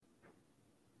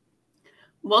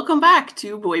Welcome back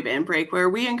to Boy Band Break, where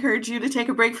we encourage you to take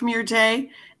a break from your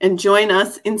day and join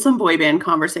us in some boy band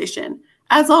conversation.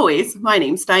 As always, my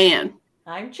name's Diane.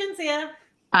 I'm Chinzia.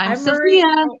 I'm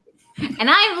Sophia. And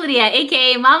I'm Lydia,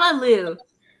 aka Mama Lou.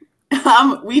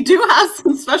 We do have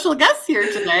some special guests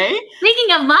here today.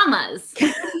 Speaking of mamas.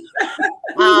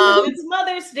 It's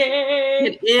Mother's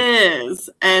Day. It is.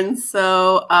 And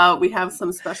so we have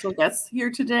some special guests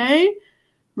here today.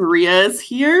 Maria is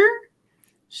here.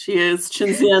 She is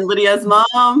Chinzia and Lydia's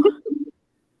mom.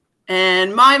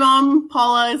 And my mom,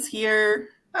 Paula, is here.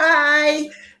 Hi.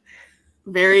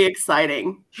 Very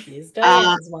exciting. She's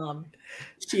Diane's mom.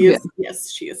 She is,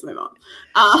 yes, she is my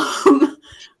mom.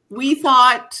 We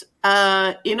thought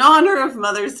in honor of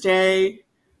Mother's Day,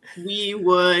 we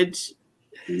would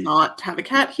not have a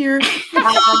cat here.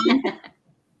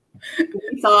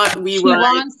 We thought we She would.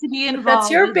 wants to be involved. That's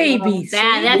your baby.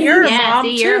 You're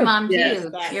a mom too.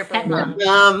 Yes, Your pet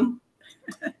mom.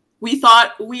 We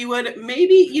thought we would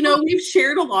maybe, we've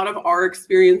shared a lot of our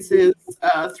experiences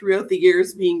throughout the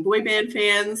years being boy band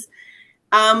fans,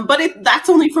 but that's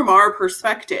only from our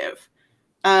perspective.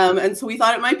 And so we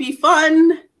thought it might be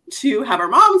fun to have our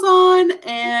moms on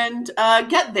and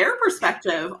get their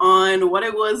perspective on what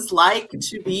it was like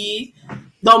to be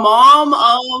the mom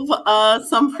of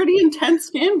some pretty intense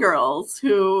fangirls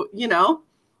who,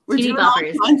 were doing all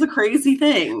kinds of crazy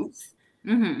things.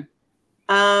 Mm-hmm.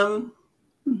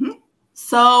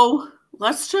 So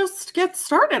let's just get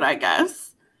started, I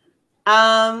guess.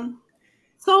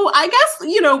 So I guess,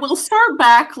 we'll start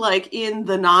back like in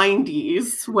the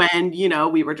 90s when,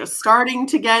 we were just starting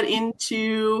to get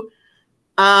into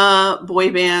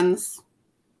boy bands.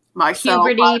 Myself.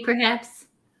 Puberty, perhaps.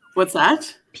 What's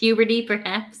that? Puberty,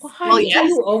 perhaps. Why do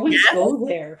you always go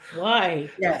there? Why?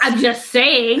 Yes. I'm just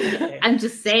saying.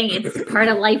 It's part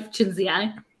of life,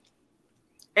 Chinzia.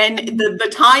 And the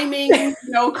timing,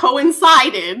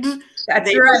 coincided.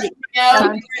 That's right.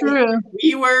 That's true.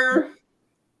 We were,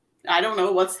 I don't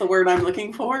know, what's the word I'm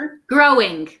looking for?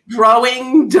 Growing,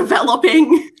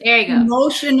 developing. There you go.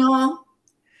 Emotional.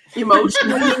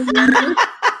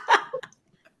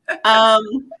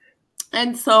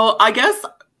 And so I guess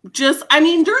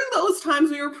during those times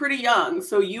we were pretty young.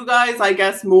 So you guys, I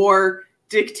guess, more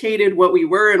dictated what we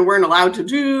were and weren't allowed to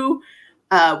do.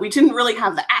 We didn't really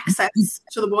have the access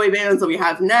to the boy bands that we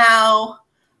have now.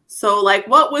 So,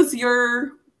 what was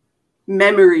your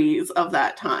memories of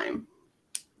that time?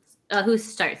 Who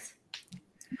starts?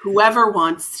 Whoever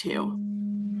wants to.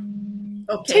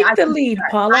 Okay. Take the lead,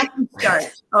 Paula. I can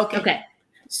start. Okay.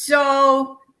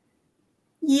 So,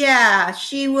 yeah,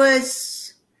 she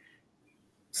was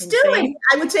still in,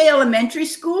 I would say, elementary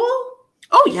school.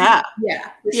 Oh, yeah. Yeah.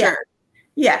 For sure.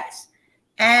 Yes.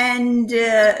 And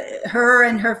her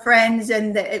and her friends,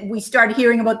 and we started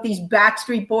hearing about these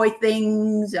Backstreet Boy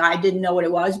things. I didn't know what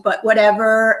it was, but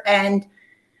whatever.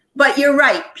 But you're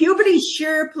right. Puberty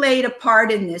sure played a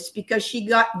part in this because she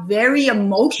got very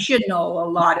emotional a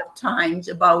lot of times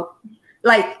about,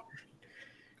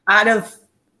 out of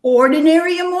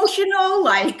ordinary emotional,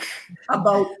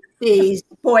 about these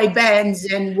boy bands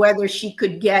and whether she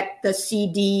could get the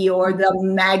CD or the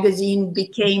magazine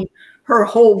became her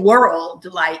whole world.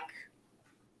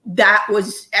 That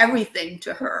was everything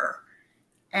to her.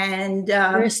 And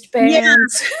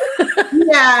wristbands.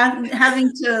 Yeah,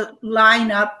 having to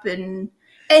line up in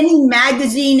any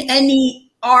magazine,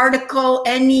 any article,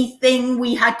 anything,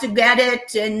 we had to get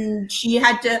it. And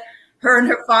her and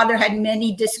her father had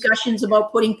many discussions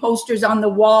about putting posters on the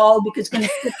wall because it's going to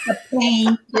stick the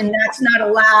paint and that's not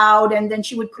allowed. And then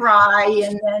she would cry.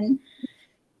 And then,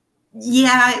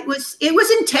 yeah, it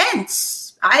was intense.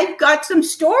 I've got some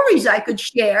stories I could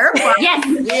share. Yes,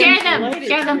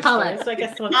 share them, Paula. So I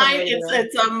guess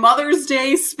It's a Mother's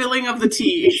Day spilling of the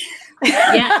tea.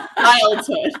 Yeah.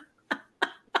 Childhood.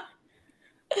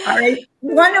 All right.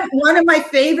 One of my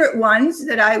favorite ones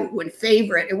that it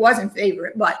wasn't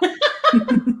favorite, but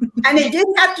and it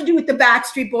didn't have to do with the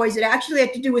Backstreet Boys. It actually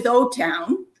had to do with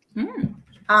O-Town.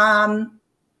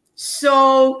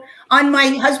 So on my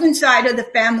husband's side of the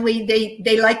family,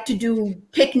 they like to do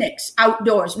picnics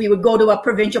outdoors. We would go to a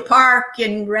provincial park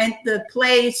and rent the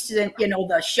place and,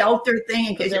 the shelter thing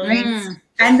in case it rains.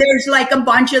 And there's a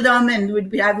bunch of them and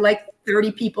we'd have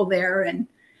 30 people there. And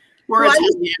we're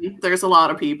Italian. There's a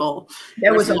lot of people.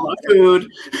 There's a lot of food.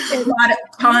 A lot of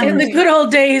tons. In the good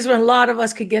old days when a lot of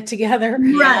us could get together.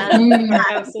 Right. In our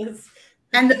houses.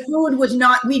 And the food was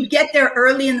we'd get there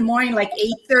early in the morning,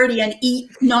 8:30 and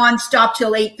eat nonstop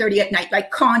till 8:30 at night,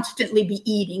 constantly be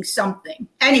eating something.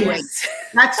 Anyways,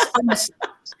 that's on the side.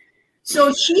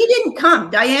 So she didn't come.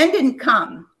 Diane didn't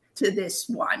come to this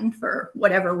one for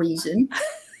whatever reason.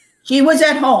 she was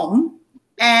at home,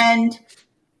 and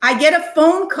I get a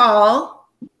phone call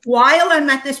while I'm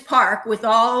at this park with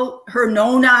all her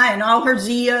Nona and all her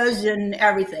Zias and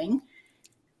everything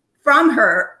from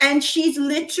her. And she's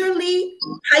literally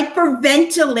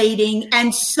hyperventilating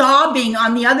and sobbing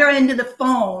on the other end of the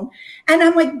phone. And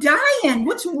I'm like, Diane,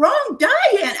 what's wrong,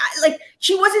 Diane?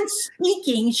 She wasn't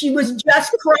speaking. She was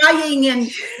just crying and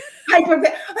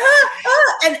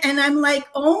and I'm like,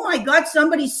 oh my God,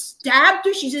 somebody stabbed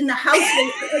her. She's in the house.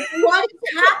 Like, what is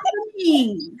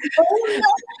happening? Oh,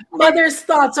 no. Mother's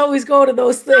thoughts always go to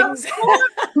those things.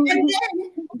 And then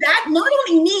that, not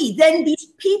only me, then these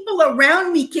people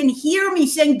around me can hear me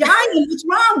saying, Diane, what's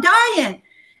wrong, Diane?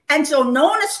 And so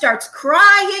Nona starts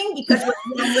crying because what's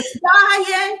wrong with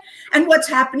Diane and what's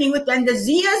happening with them. The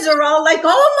Zias are all like,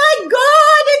 oh my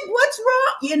God, and what's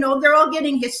wrong? They're all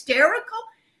getting hysterical.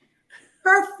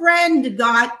 Her friend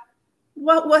got,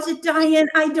 what was it, Diane?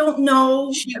 I don't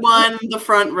know. She won the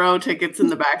front row tickets and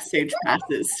the backstage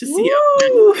passes to see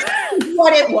it.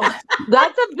 What it was.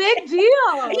 That's a big deal.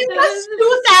 It was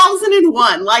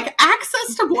 2001.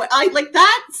 Access to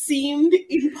that seemed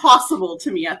impossible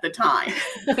to me at the time.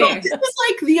 So this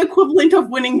was the equivalent of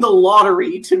winning the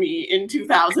lottery to me in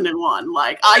 2001.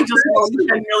 I just won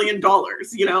 $10 million,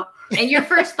 And your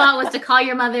first thought was to call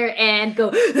your mother and go,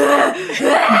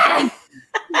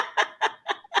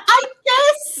 I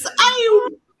guess I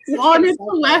wanted to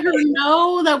let her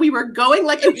know that we were going.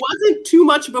 It wasn't too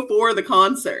much before the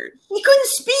concert. She couldn't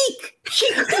speak.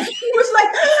 She was like,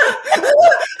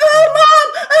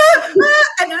 oh, Mom.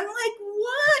 And I'm like,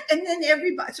 what? And then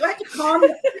everybody, so I had to calm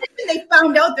them. And they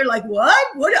found out, they're like, what?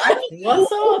 What's up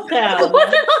now?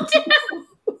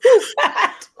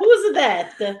 Who's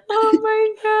that? Oh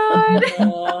my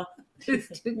God.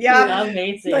 Yeah.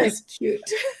 Amazing. That's cute.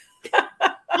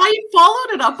 I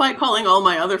followed it up by calling all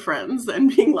my other friends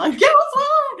and being like, yeah, what's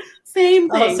on? Same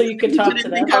thing. Oh, so you could talk to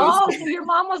them. So your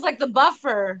mom was like the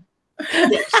buffer. You were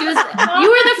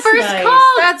the first nice.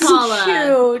 call, That's Paula.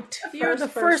 cute. You're the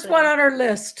first person. one on our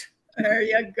list. There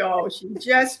you go. She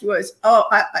just was,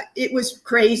 it was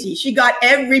crazy. She got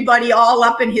everybody all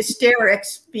up in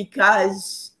hysterics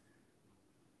because.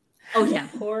 Oh, yeah.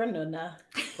 Poor Nona.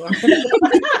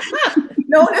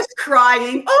 Nona's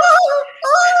crying.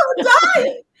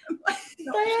 Diane.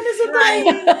 Diane is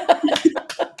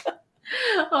a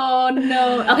Oh,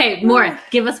 no. Okay, more.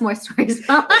 Give us more stories,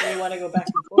 Paula. You want to go back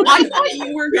and forth? I thought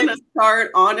you were going to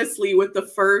start, honestly, with the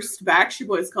first Backstreet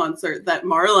Boys concert that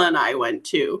Marla and I went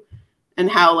to and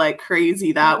how,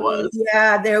 crazy that was.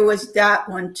 Yeah, there was that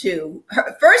one, too.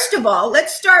 First of all,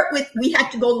 let's start with, we had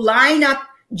to go line up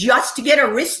just to get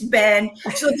a wristband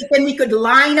so that then we could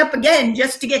line up again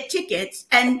just to get tickets.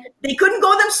 And they couldn't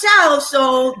go themselves,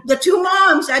 so the two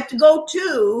moms had to go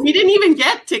too. We didn't even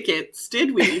get tickets,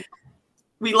 did we?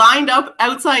 We lined up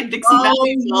outside Dixie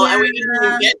Valley Mall and we didn't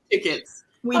even get tickets.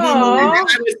 We didn't. I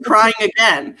was crying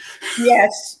again.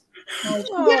 Yes. She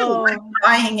didn't like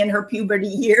crying in her puberty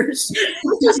years.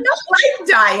 She's not like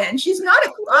Diane. She's not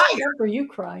a crier. Were you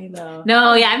crying though?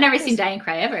 No, yeah, I've never seen Diane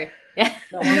cry ever. Yeah.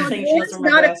 No, one thing she She's doesn't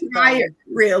not a remember crier,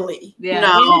 really. Yeah.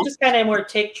 No. These are just kind of more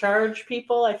take charge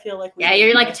people. I feel like. Yeah,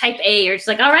 you're like type A. You're just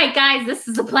like, all right, guys, this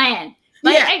is the plan.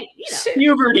 But Yeah.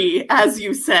 Puberty, as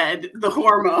you said, the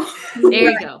hormone.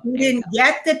 There you go. We didn't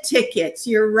get the tickets.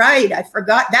 You're right. I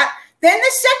forgot that. Then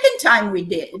the second time we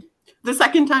did. The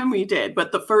second time we did,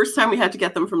 but the first time we had to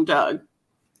get them from Doug.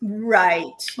 Right.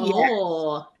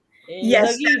 Oh.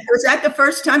 Yes. Was that the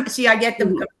first time? See, I get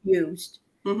them confused.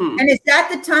 Mm-hmm. And is that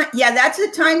the time? Yeah, that's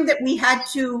the time that we had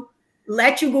to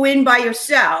let you go in by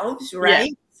yourselves,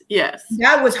 right? Yes.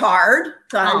 That was hard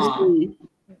because Aw.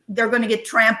 they're going to get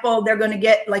trampled. They're going to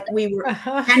get we were.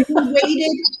 And we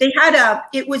waited. They had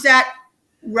it was at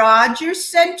Rogers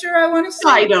Center, I want to say.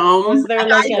 I don't. Was there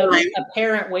a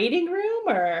parent waiting room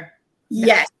or?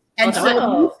 Yes. And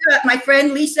so Lisa, my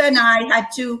friend Lisa and I had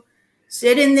to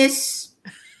sit in this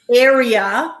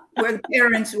area where the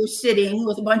parents were sitting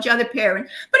with a bunch of other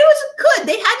parents. But it was good.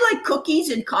 They had cookies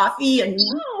and coffee and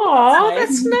Oh,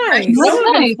 that's nice. That's It would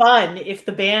have been nice. fun if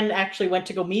the band actually went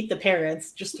to go meet the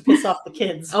parents just to piss off the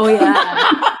kids. Oh, yeah.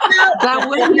 That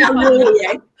would be Not fun.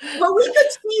 really. But we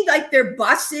could see their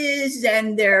buses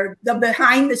and the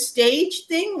behind the stage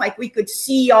thing. We could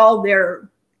see all their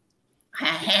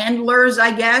handlers,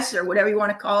 I guess, or whatever you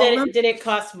want to call them. Did it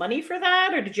cost money for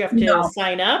that, or did you have to No.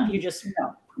 sign up? You just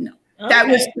No. Okay. That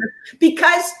was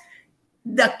because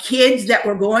the kids that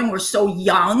were going were so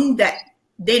young that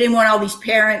they didn't want all these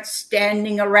parents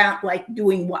standing around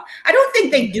doing what. I don't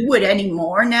think they do it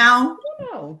anymore now.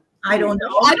 Oh, I don't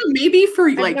know. I don't. Maybe for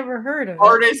I've never heard of it.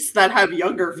 artists that have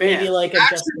younger fans. Maybe like a Backstreet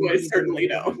Justin Boys Bieber. certainly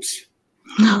don't.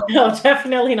 No,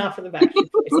 definitely not for the Backstreet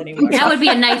Boys anymore. That would be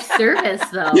a nice service,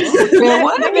 though.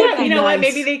 You know what?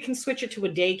 Maybe they can switch it to a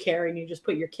daycare and you just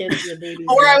put your kids, your babies.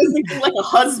 Or I was thinking like a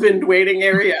husband waiting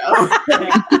area.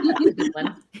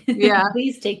 Yeah.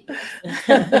 Please take.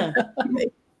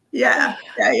 Yeah.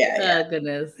 Oh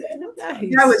goodness.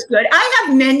 That was good. I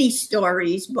have many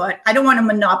stories, but I don't want to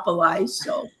monopolize.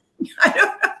 So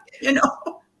I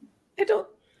don't,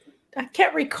 I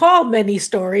can't recall many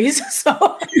stories.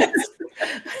 So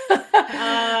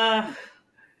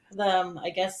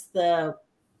I guess when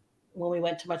we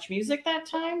went to Much Music that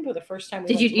time, or the first time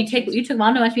we Did you took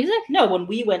mom to Much Music? No, when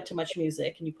we went to Much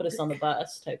Music and you put us on the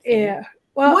bus type thing. yeah.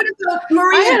 Well, what about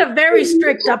Maria? I had a very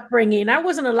strict upbringing. I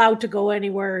wasn't allowed to go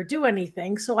anywhere or do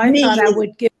anything. So I Me thought I either.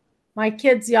 would give my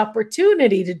kids the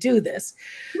opportunity to do this.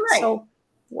 Right. So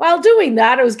while doing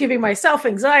that, I was giving myself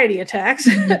anxiety attacks.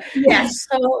 Yes.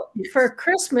 So for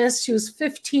Christmas, she was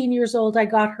 15 years old. I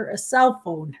got her a cell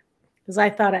phone because I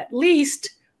thought at least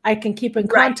I can keep in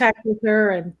Right. contact with her,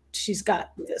 and she's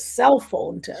got this cell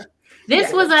phone to.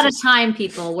 This Yeah, was at a just- time,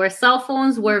 people, where cell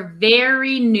phones were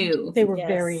very new They were Yes.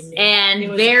 very new. and It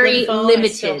was a very flip phone. I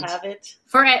still limited. have it.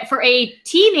 For a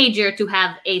teenager to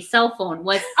have a cell phone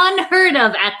was unheard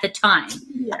of at the time.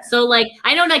 Yes. So like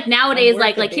I know like nowadays I'm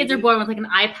like worth it, kids are baby. born with like an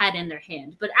iPad in their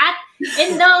hand, but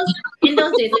in those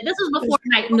days, like this was before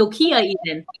like Nokia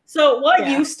even. So what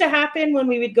Yeah. used to happen when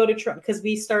we would go to Trump, because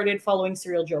we started following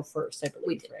Serial Joe first, I believe,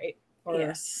 We did. right? Or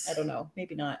Yes. I don't know,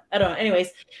 maybe not. I don't know.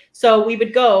 Anyways, so we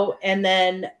would go, and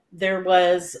then there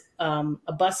was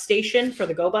a bus station for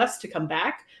the Go Bus to come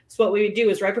back. So what we would do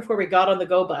is right before we got on the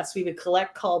Go Bus, we would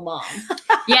call mom,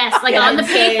 Yes, like Yeah, on the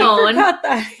and say- payphone. Forgot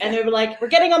that. and they were like, "We're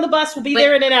getting on the bus. We'll be Wait.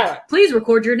 there in an hour." Please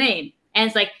record your name. And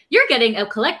it's like you're getting a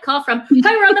collect call from.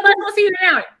 Hi, we're on the bus. We'll see you in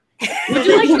an hour. Would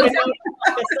you like to go?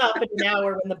 Pick us up in an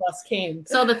hour when the bus came?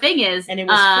 So the thing is, And it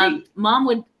was free. mom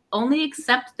would only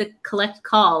accept the collect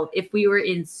call if we were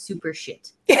in super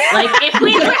shit. Like if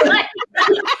we were like,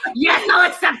 yes, I'll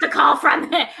accept the call from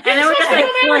it. And then we're just like,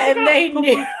 And they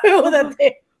knew that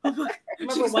they. I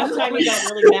remember one time you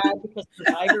got really mad because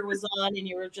Survivor was on, and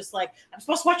you were just like, "I'm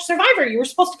supposed to watch Survivor. You were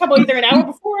supposed to come either an hour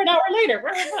before, or an hour later."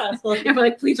 So, and we're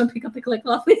like, please don't pick up the collect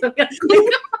call. Please don't pick up the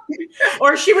collect call.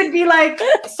 or she would be like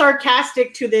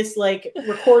sarcastic to this like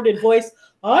recorded voice.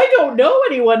 "I don't know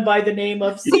anyone by the name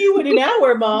of see you in an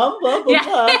hour, mom. Blah, blah, Yeah.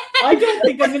 blah. I don't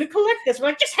think I'm going to collect this." We're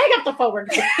like, "Just hang up the phone." We're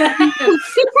gonna-"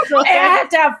 So, I had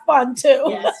to have fun too.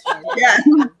 yes. Yeah.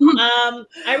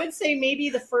 I would say maybe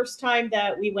the first time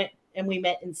that we went and we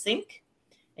met in sync,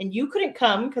 and you couldn't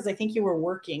come because I think you were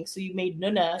working. So you made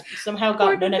Nuna. You somehow got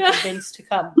Poor Nuna Nuna. convinced to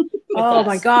come. with Oh us.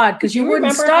 my God, because you You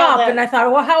wouldn't remember how stop. that- And I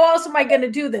thought, well, how else am I going to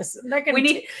do this? And they're We gonna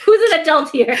need who's an adult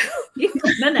here?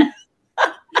 Nuna.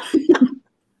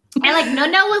 And like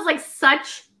Nuna was like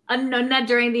such a Nuna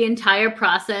during the entire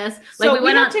process. Like So we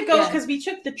went had on to go yeah. because we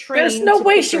took the train. There's no to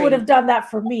way she Pickering. would have done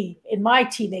that for me in my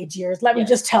teenage years. Let me Yeah.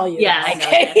 just tell you. Yeah, I that, know.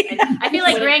 okay? I feel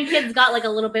like grandkids got like a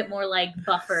little bit more like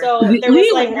buffer. So there was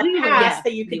like a Leeway. pass Yeah.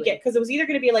 that you could Leeway. get because it was either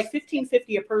going to be like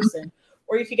 $15.50 a person,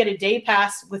 or you could get a day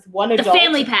pass with one the adult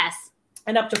family pass.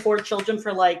 and up to 4 children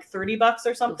for like $30 or It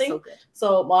was something. so good.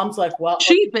 So mom's like, "Well,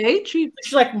 Cheap, cheap.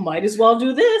 she's like, might as well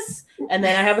do this." And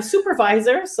then I have a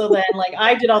supervisor, so then like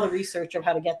I did all the research of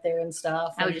how to get there and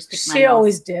stuff. I would And just pick She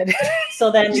always did.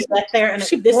 so then we got there, and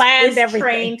She this planned everything.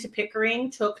 train to Pickering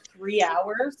took 3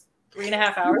 hours,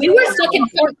 3.5 hours. We were stuck in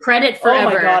Port Credit forever.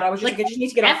 Oh my god! I was just like, like, I just need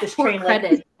to get off this Port train. Like,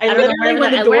 Credit. I don't know literally,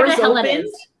 where when the where doors hell it opened,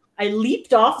 is. I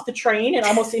leaped off the train and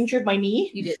almost injured my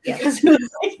knee. You did. Yeah. Because it was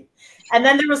like, and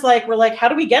then there was like, we're like, "How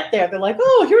do we get there?" They're like,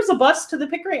 "Oh, here's a bus to the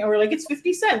Pickering." And we're like, "It's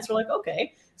 50 cents." We're like,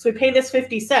 "Okay." So we pay this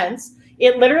 50 cents.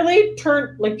 It literally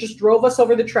turned, like, just drove us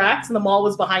over the tracks, and the mall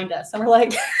was behind us. And we're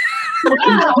like,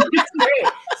 "Wow, it's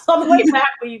great." So on the way back,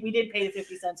 we did pay the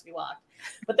 50 cents. We walked.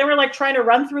 But then we're like trying to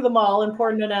run through the mall, and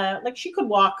poor Nuna, like, she could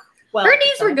walk well. Her at the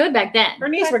knees were time. good back then. Her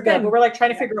knees Back were good, then. but we're like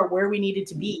trying to figure out where we needed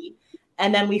to be.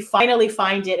 And then we finally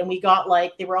find it, and we got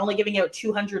like, they were only giving out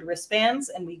 200 wristbands,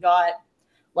 and we got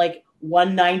like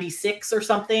 196 or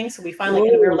something. So we finally,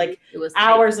 and we were like It was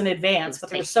hours in advance, but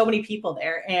there were so many people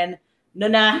there. And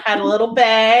Nuna had a little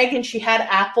bag, and she had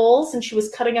apples, and she was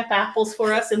cutting up apples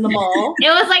for us in the mall. It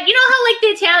was like, you know how like the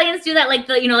Italians do that, like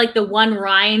the like the one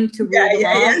rind to rule Yeah, them yeah,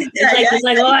 all. yeah, It's like yeah, it's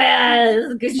like, oh yeah, this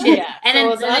is good shit. Yeah. And So it then,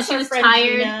 was and then us, she our was friend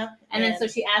tired, Gina, and then so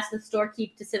she asked the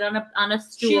storekeep to sit on a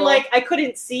stool. she like, I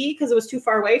couldn't see because it was too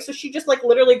far away. So she just like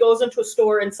literally goes into a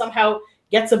store and somehow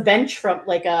gets a bench from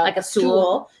like a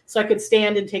stool. so I could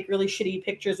stand and take really shitty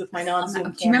pictures with my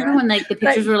non-zoom Do you remember when like the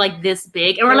pictures were like this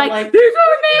big, and we're They're like, like- these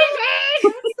are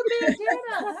amazing. That's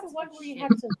the one where you had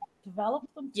to develop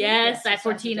them. Too? Yes, at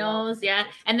Fortino's, yeah.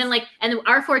 And then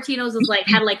our Fortino's was like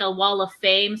had like a wall of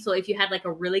fame. So if you had like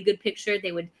a really good picture,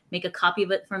 they would make a copy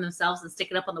of it for themselves and stick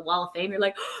it up on the wall of fame. You're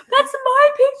like, oh, that's my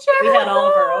picture. We had all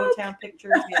of our own town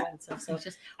pictures. We had stuff. So It's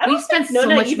just I we don't spent think so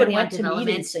Nona much even money on went to Meet and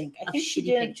development. Sync. I of think she shitty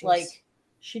didn't pictures.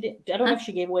 she did. I don't know if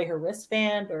she gave away her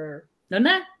wristband or. No,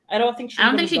 no. I don't think she. I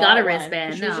don't even think she got a one.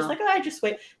 wristband, She was just no. like, oh, I just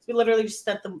wait. So we literally just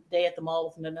spent the day at the mall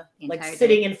with Nona, The like entire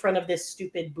sitting in front of this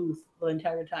stupid booth the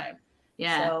entire time.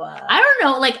 Yeah. So, I don't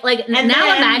know. Like and now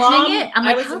then imagining Mom, it, I'm I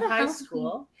like, was how in the high hell?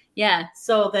 school. Yeah.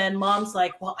 So then Mom's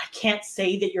like, well, I can't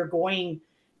say that you're going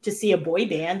to see a boy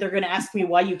band. They're going to ask me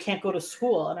why you can't go to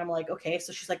school. And I'm like, okay.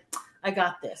 So she's like, I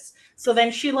got this. So then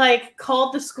she like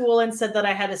called the school and said that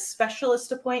I had a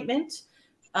specialist appointment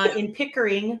in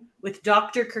Pickering with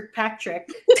Dr. Kirkpatrick.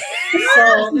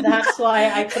 So that's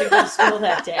why I couldn't go to school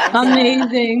that day.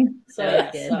 Amazing. So,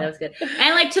 That was yeah, good. so- That was good.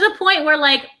 And like to the point where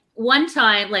like one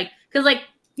time, like because like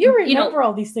You You know- remember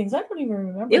all these things. I don't even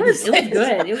remember. it was these things.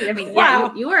 good. It was, I mean, Wow.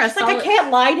 yeah, you were a It's like I solid.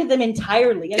 can't lie to them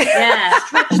entirely. Yeah.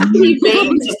 Just a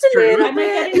little I might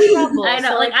get bit. in trouble. I know.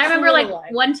 So, Like I just a remember like little lie.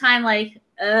 one time like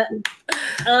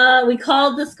we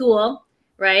called the school,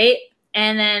 right?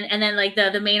 And then like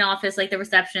the main office, like the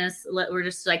receptionists were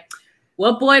just like,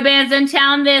 what boy band's in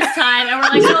town this time? And we're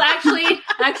like, no,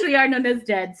 actually our Nona's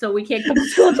dead, so we can't come to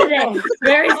school today.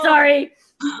 Very sorry.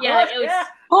 Yeah, it was. Yeah. You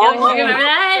Oh, remember I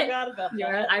that? forgot about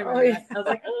Yeah, that. I remember Oh, that. I was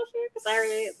like, oh shit,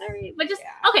 sorry. But just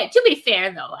Yeah. okay. To be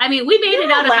fair, though, I mean, we made it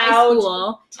You're out of high allowed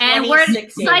school, and we're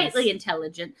 26 days. slightly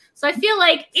intelligent. So I feel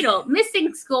like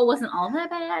missing school wasn't all that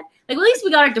bad. Like at least we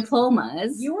got our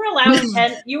diplomas. You were allowed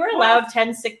 10. You were allowed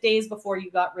 10 sick days before you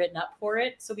got written up for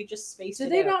it. So we just spaced Do it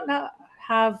they out. not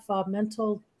have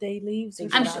mental day leaves? Or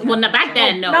I'm something? well, not back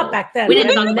then. No, Not back then. We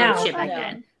didn't but talk now. about shit back No.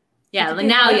 then. Yeah, Did like you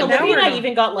now like you. a Olivia now and we're I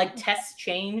even got like tests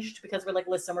changed because we're like,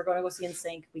 listen, we're going to go see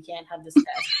NSYNC. We can't have this test.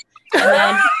 And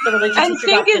then the religion And teacher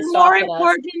got sync is pissed more off at us.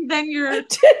 important than your. Did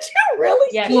you really?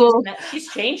 Yeah, Cool. she's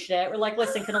changed it. We're like,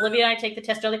 listen, can Olivia and I take the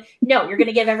test early? No, you're going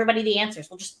to give everybody the answers.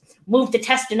 We'll just move the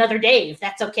test another day if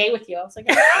that's okay with you. I was like,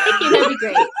 Thank you. That'd be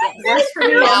great. Yes. works for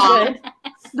me. I'm good.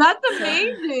 That's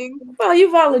amazing. Well, you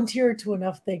volunteered to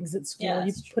enough things at school. Yeah,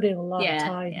 You that's put in a lot of Yeah,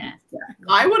 time. yeah.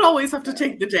 I would always have to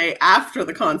take the day after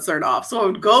the concert off. So I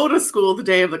would go to school the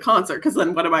day of the concert because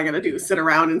then what am I going to do? Sit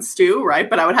around and stew, right?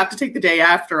 But I would have to take the day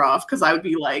after off because I would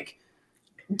be like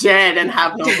dead and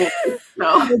have no voice. So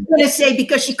I was going to say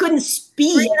because she couldn't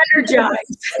speak,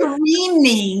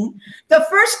 screaming. The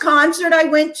first concert I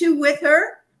went to with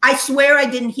her, I swear I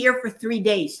didn't hear for 3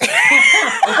 days.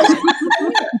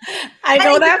 I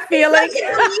know that feeling.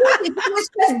 It was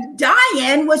because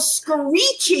Diane was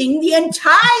screeching the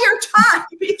entire time.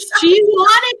 she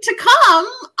wanted to come.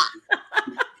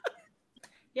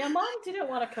 Yeah, Mom didn't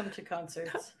want to come to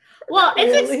concerts. Well,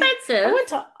 it's Really? I expensive. went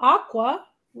to Aqua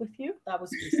with you. That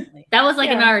was recently. That was like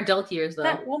in Yeah. our adult years, though.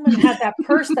 That woman had that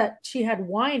purse that she had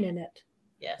wine in it,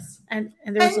 Yes. and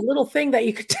there was a little thing that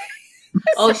you could take.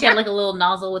 Oh, she had like a little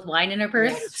nozzle with wine in her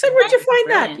purse. I said, "Where'd you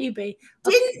find that?" Brilliant. eBay.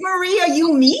 Didn't Maria,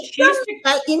 you meet She them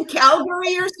used to in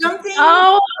Calgary or something?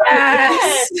 Oh,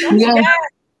 yes. Yeah.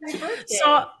 my birthday.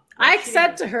 So I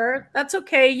said to her, "That's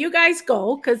okay. You guys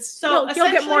go because So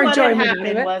you'll get more essentially what had enjoyment out of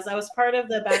happened it." was I was part of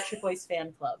the Backstreet Boys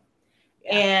fan club,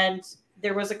 and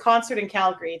there was a concert in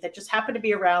Calgary that just happened to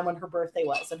be around when her birthday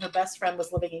was, and her best friend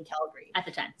was living in Calgary. At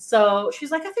the time. So she's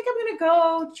like, I think I'm gonna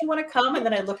go. Do you want to come? And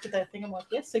then I looked at that thing. I'm like,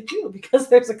 yes, I do, because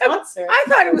there's a concert. I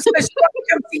thought it was because she wanted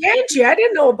to come see Angie. I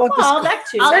didn't know about Well, this. that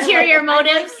too. I'll And I'm hear your I like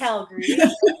motives. Calgary.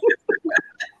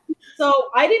 So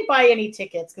I didn't buy any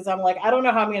tickets because I'm like, I don't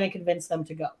know how I'm going to convince them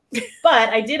to go. But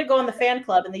I did go in the fan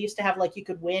club, and they used to have like you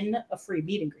could win a free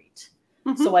meet and greet.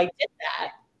 So I did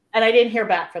that, and I didn't hear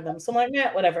back from them. So I'm like,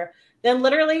 yeah, whatever. Then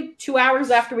literally 2 hours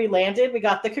after we landed, we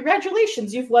got the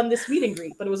congratulations, you've won this meet and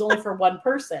greet, but it was only for one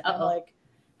person. I'm Uh-oh. like,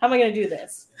 how am I going to do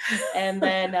this? And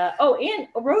then, and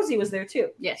Rosie was there too.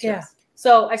 Yes. Yeah. yes.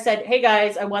 So I said, hey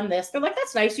guys, I won this. They're like,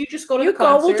 that's nice. You just go to You the go.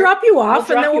 concert. We'll drop you off,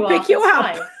 We'll and then drop we'll pick off, you it's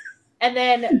up. fine. And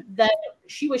then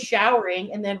she was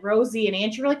showering, and then Rosie and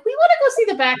Angie were like, we want to go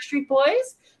see the Backstreet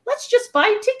Boys. Let's just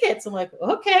buy tickets. I'm like,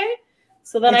 okay.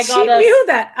 So then And I got she us. knew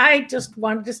that I just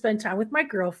wanted to spend time with my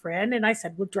girlfriend, and I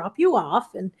said, "We'll drop you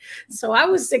off." And so I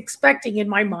was expecting in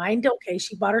my mind, okay,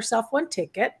 she bought herself one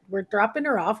ticket. We're dropping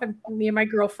her off, and me and my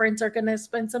girlfriends are going to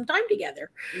spend some time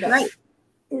together. Right.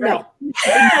 No,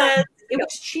 Because it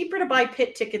was cheaper to buy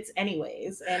pit tickets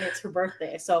anyways, and it's her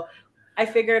birthday. So I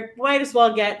figured might as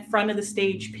well get front of the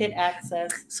stage pit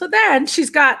access. so then she's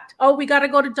got, we got to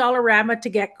go to Dollarama to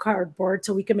get cardboard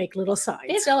so we can make little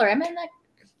They have signs. Dollarama in that.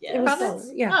 Yeah. It was Providence?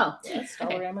 Dollar- yeah. Oh, Yeah,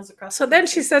 Dollarama's across. So the then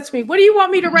country. she said to me, "What do you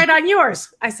want me to write on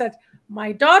yours?" I said,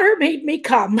 "My daughter made me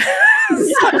come."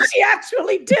 So she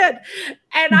actually did.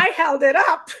 And I held it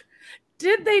up.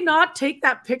 Did they not take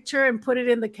that picture and put it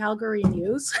in the Calgary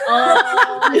News?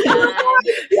 Oh my God.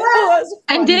 It was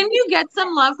And funny. didn't you get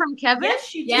some love from Kevin? Yes,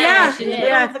 she did. Yeah, In she the did.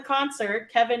 middle of the concert,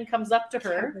 Kevin comes up to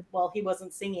her Kevin. while he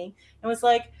wasn't singing and was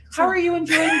like, "How are you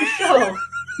enjoying the show?"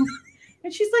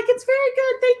 And she's like, "It's very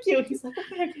good, thank you." And he's like,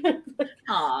 "Okay, good."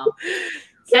 Aw.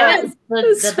 Yeah, Kevin's the it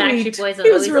was Backstreet sweet. Boys.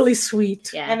 It was really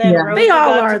sweet. Yeah. And then Yeah. Rosie They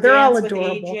all got are. to They're all dance with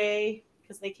adorable. AJ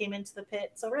because they came into the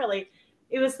pit. So really,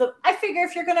 it was I figure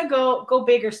if you're gonna go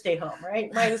big or stay home,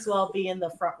 right? Might as well be in the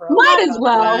front row. Might as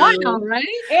well. Wow. Why not, right?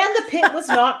 And the pit was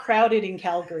not crowded in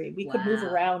Calgary. We could move Wow.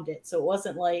 around it, so it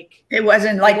wasn't like It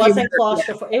wasn't like it you wasn't were-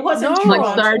 claustrophobic. It wasn't No, Like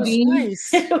Toronto. it was sardines.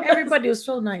 nice. It was- Everybody was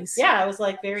so nice. Yeah, it was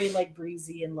like very like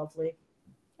breezy and lovely.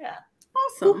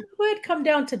 Awesome. Who had come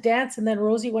down to dance, and then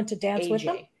Rosie went to dance with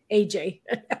them? AJ,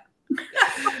 AJ.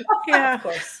 Yeah. of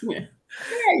course.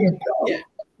 There you go.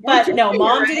 But no, You're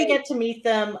Mom right. didn't get to meet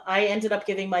them. I ended up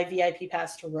giving my VIP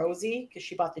pass to Rosie because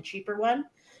she bought the cheaper one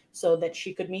so that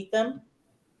she could meet them.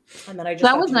 And then I just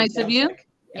That got was to meet nice of you. Soundcheck.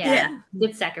 Yeah.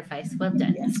 Good sacrifice. Well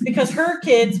done. Yes, because her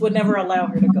kids would never allow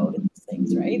her to go to these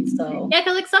things, right? So Yeah,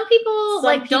 because like some people some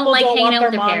like don't people like hanging want out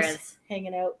with their moms parents.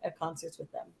 hanging out at concerts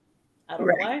with them. I don't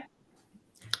Right. know why.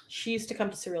 She used to come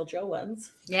to Serial Joe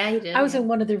once. Yeah, you did. I was in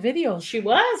one of their videos. She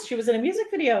was in a music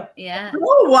video. Yeah.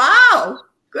 Oh, wow.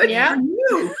 Good Yeah. for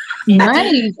you.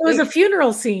 Nice. It was a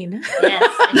funeral scene.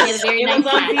 Yes. And she had a very It nice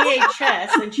was on hat.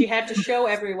 VHS, and she had to show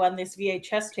everyone this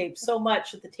VHS tape so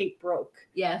much that the tape broke.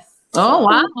 Yes. Oh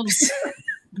wow.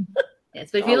 Yes.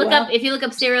 But if Oh, you look wow.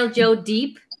 up Serial Joe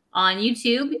Deep on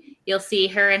YouTube, you'll see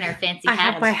her in her fancy I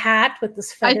hat. had my hat with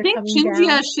this I feather think coming Shinji down.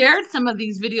 has shared some of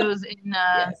these videos in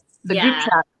Yes. the Yeah. group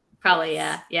chat. Probably,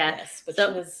 yeah. Yeah. Yes, but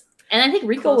So- she was. And I think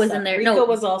Rico close was up. in there. Rico No,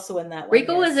 was also in that one.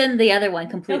 Rico yes. was in the other one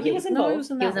completely. No, he was in No, both. he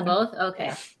was in He that was in one. both?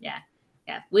 Okay. Yeah.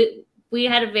 Yeah. We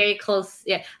had a very close,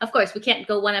 yeah. Of course, we can't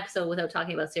go one episode without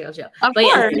talking about Serial Joe. Of But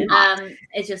course. yeah,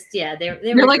 it's just they They're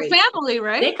were like great. family, They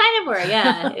right? kind of were,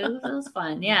 yeah. It was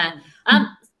fun, yeah.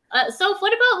 So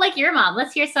what about like your mom?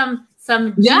 Let's hear some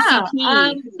Yeah.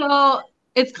 GCP. So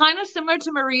it's kind of similar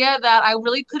to Maria that I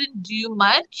really couldn't do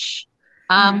much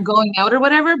Mhm. going out or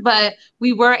whatever, but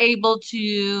we were able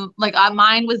to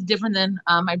mine was different than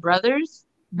my brother's.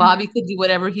 Bobby could do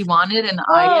whatever he wanted, and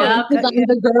I yeah. could because I'm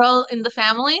the girl in the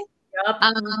family. Yup.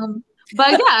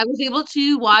 But yeah, I was able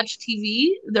to watch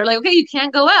TV. They're like, okay, you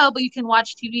can't go out, but you can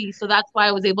watch TV. So that's why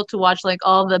I was able to watch like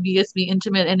all the BSB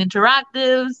intimate and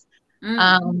interactives.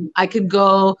 I could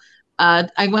go.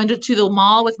 I went to the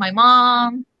mall with my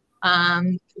mom.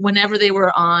 Whenever they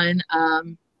were on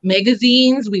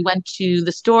magazines, we went to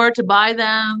the store to buy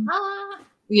them.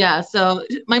 Yeah, so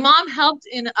my mom helped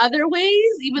in other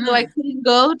ways, even though I couldn't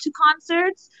go to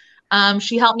concerts.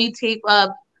 She helped me tape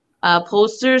up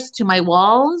posters to my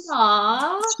walls.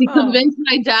 Aw. She convinced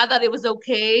my dad that it was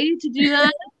okay to do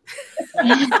that.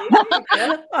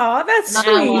 Oh, that's Not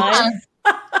sweet. lying.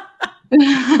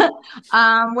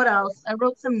 What else? I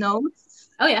wrote some notes.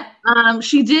 Oh yeah.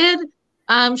 She did.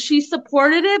 She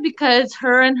supported it because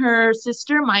her and her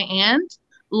sister, my aunt,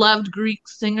 loved Greek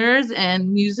singers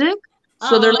and music.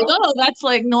 So they're like, oh, that's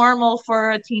like normal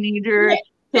for a teenager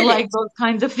to like those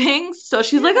kinds of things. So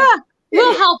she's like,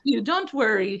 we'll help you. Don't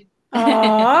worry.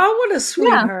 Oh, what a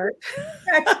sweetheart.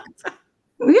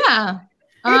 Yeah.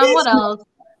 It What is- else?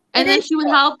 And it then is she would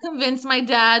help convince my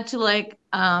dad to like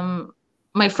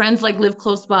my friends like live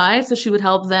close by, so she would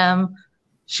help them.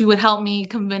 She would help me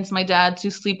convince my dad to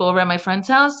sleep over at my friend's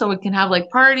house so we can have like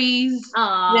parties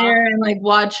Aw. there and like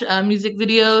watch music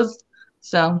videos.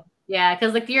 So Yeah,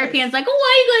 because like the Europeans like, oh,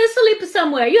 why are you going to sleep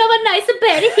somewhere? You have a nicer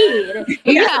bed here.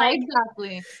 yeah,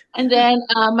 exactly. And then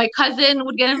my cousin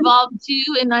would get involved too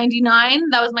in '99.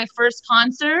 That was my first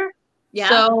concert. Yeah.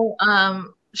 So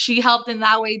she helped in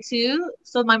that way too.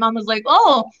 So my mom was like,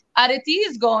 oh, Aditi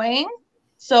is going.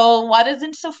 So why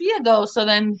doesn't Sophia go? So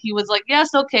then he was like,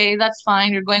 yes, okay, that's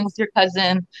fine. You're going with your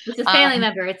cousin. Which is family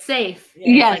member. It's safe.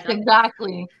 Yes, It's like,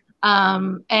 exactly.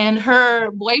 And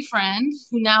her boyfriend,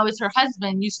 who now is her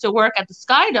husband, used to work at the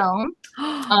Sky Dome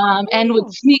and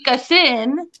would sneak us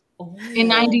in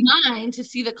 '99 to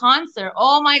see the concert.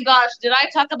 Oh my gosh, did I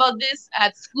talk about this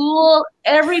at school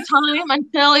every time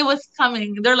until it was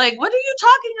coming? They're like, what are you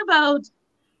talking about?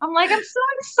 I'm like, I'm so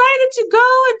excited to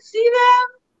go and see them.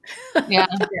 Yeah.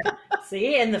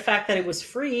 See, and the fact that it was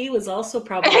free was also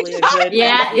probably a good.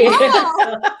 Yeah.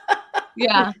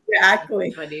 Yeah.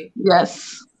 Exactly. funny.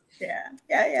 Yes. Yeah.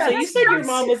 Yeah. So you said your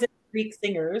mom was in Creek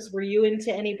Singers. Were you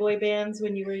into any boy bands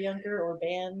when you were younger, or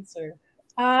bands, or?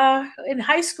 In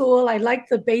high school, I liked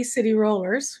the Bay City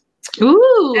Rollers.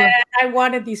 Ooh. And I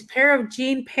wanted these pair of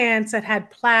jean pants that had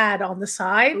plaid on the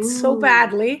sides so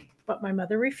badly, but my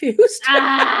mother refused.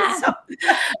 So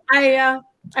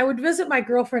I would visit my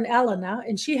girlfriend Elena,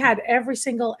 and she had every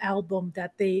single album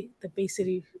that the Bay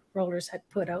City Rollers had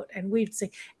put out, and we'd sing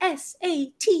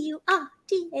SATURDAY.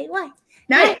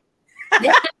 Nice.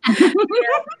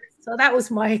 So that was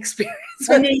my experience.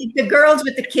 And the girls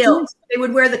with the kilts, they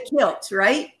would wear the kilts,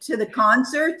 right? To the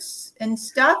concerts and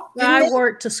stuff. I wore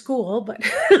it to school, but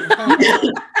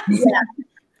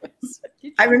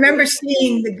I remember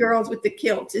seeing the girls with the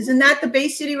kilts. Isn't that the Bay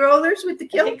City Rollers with the I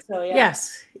kilts? think so, yeah.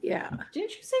 yes, yeah.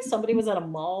 Didn't you say somebody was at a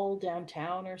mall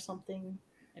downtown or something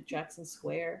at Jackson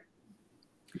Square?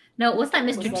 No, what's that,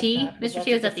 Was Mr. that T? that? Mr. that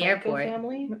T was at the Franco airport.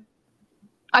 Family?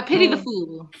 I pity the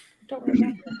fool. Don't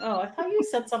remember. Oh, I thought you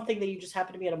said something that you just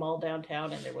happened to be at a mall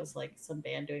downtown and there was like some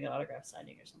band doing an autograph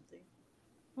signing or something.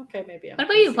 Okay, maybe. What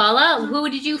about you, Paula? Who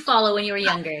did you follow when you were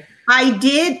younger? I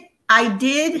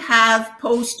did have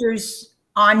posters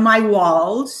on my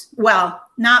walls. Well,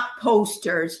 not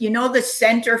posters. You know the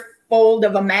centerfold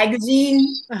of a magazine?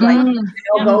 Like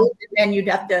those, and then you'd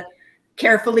have to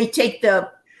carefully take the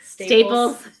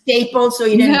Staples. so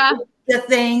you didn't hit the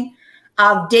thing.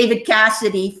 Of David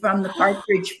Cassidy from the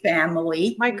Partridge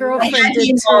Family. My I girlfriend had did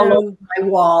him all over too. my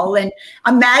wall, and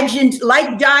imagined,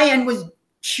 like Diane was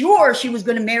sure she was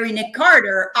going to marry Nick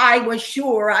Carter, I was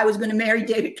sure I was going to marry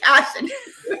David Cassidy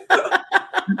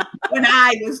when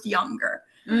I was younger.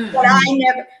 But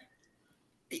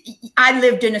I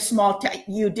lived in a small town.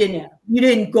 You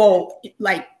didn't go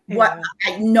like what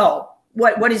I know.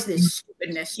 What is this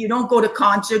stupidness? You don't go to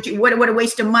concerts. What a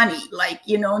waste of money. Like,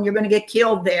 and you're going to get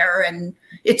killed there. And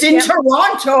it's in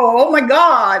Toronto. Oh my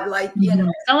God. Like,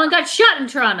 Someone got shot in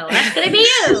Toronto. That's going to be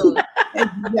you.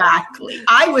 Exactly.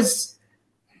 I was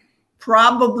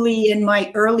probably in my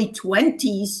early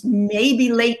 20s,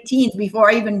 maybe late teens,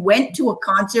 before I even went to a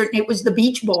concert. And it was the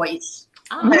Beach Boys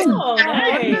Oh, nice.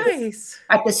 Nice.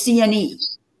 at the CNE.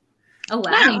 Oh,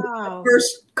 wow. Wow.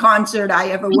 First concert I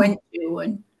ever went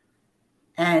to,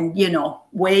 and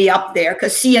way up there,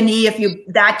 because CNE, if you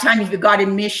got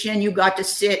admission, you got to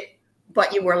sit,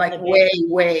 but you were like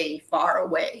way far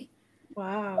away.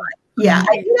 Wow. Yeah,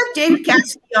 I did have David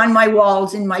Cassidy on my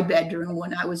walls in my bedroom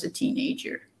when I was a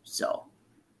teenager. So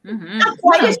not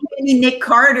quite as many Nick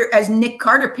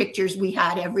Carter pictures we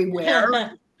had everywhere.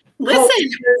 Listen,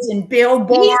 Posters and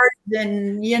billboards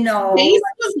and space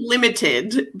was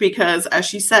limited because, as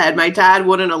she said, my dad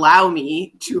wouldn't allow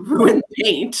me to ruin the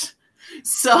paint.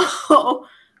 So,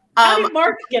 how did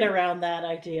Mark get around that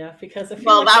idea? Because I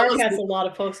feel like Mark has a lot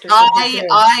of posters.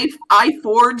 I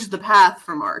forged the path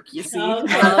for Mark. You see.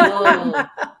 Oh.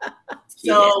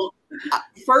 So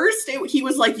first, he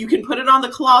was like, "You can put it on the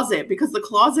closet," because the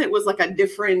closet was like a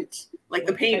different, like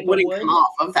the paint wouldn't come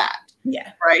off of that.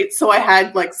 Yeah. Right. So I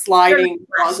had like sliding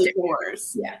closet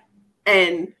doors. Yeah.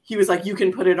 And he was like, "You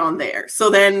can put it on there." So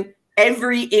then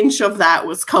every inch of that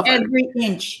was covered. Every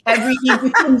inch you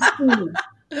can see.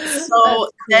 So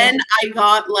then I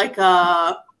got like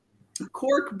a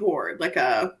cork board, like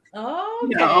a a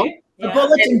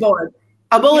bulletin board.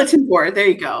 A bulletin board. There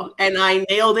you go. And I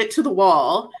nailed it to the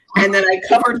wall, and then I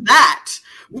covered that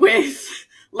with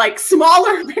like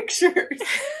smaller pictures.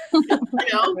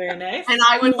 Very nice. And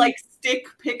I would like stick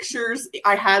pictures.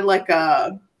 I had like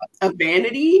a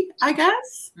vanity, I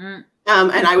guess.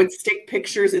 And I would stick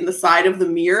pictures in the side of the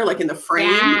mirror, like in the frame.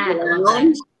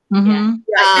 Around. And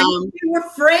they were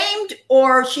framed,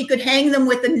 or she could hang them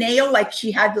with a nail, like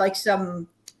she had like some,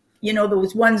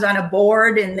 those ones on a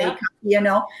board, and they,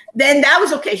 then that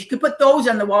was okay. She could put those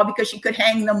on the wall because she could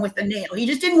hang them with a nail. He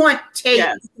just didn't want tape.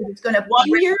 Yes. It's gonna one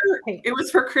year, it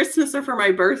was for Christmas or for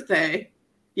my birthday.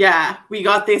 Yeah, we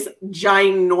got this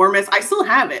ginormous, I still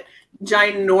have it,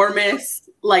 ginormous,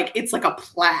 like it's like a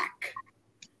plaque,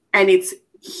 and it's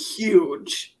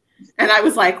huge. And I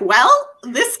was like, well,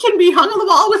 this can be hung on the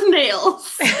wall with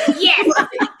nails. Yes.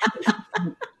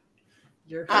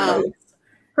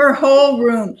 Her whole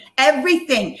room,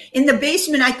 everything. In the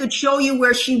basement, I could show you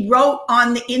where she wrote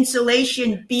on the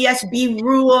insulation, BSB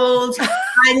rules,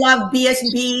 I love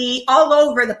BSB, all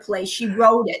over the place. She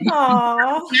wrote it.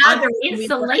 Aww.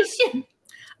 Insulation.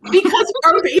 Because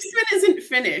our basement isn't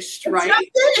finished, right? Not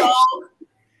finished. So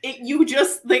you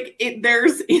just like it.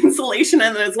 There's insulation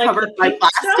and then it's Like covered by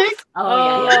plastic.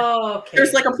 Okay.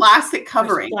 There's like a plastic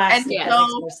covering, Plastic. and That so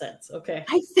makes more sense. Okay.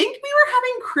 I think we were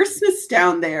having Christmas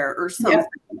down there or something.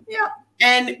 Yeah.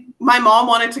 And my mom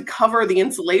wanted to cover the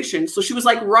insulation. So she was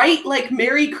like, write like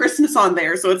Merry Christmas on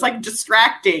there. So it's like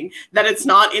distracting that it's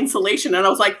not insulation. And I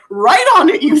was like, write on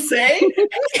it, you say?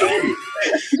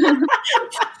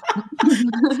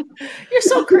 You're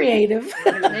so creative.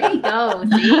 There you go.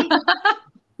 See?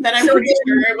 Then I'm pretty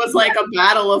sure it was like a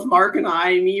battle of Mark and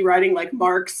I, me writing like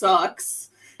Mark sucks.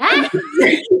 I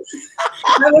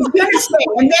was gonna say,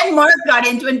 and then Mark got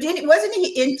into it. Wasn't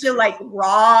he into like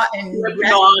Raw and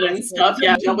God and stuff?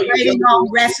 Yeah, writing all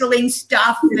wrestling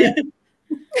stuff. And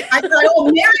I thought, oh,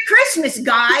 Merry Christmas,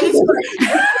 guys!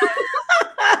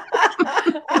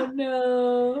 Oh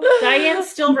no! Diane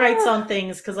still writes on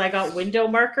things because I got window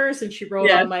markers and she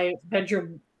wrote on my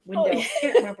bedroom window. I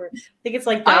can't remember. I think it's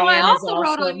like Diane I also is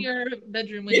wrote awesome. on your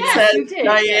bedroom It window. Yes, you says did.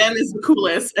 Diane is the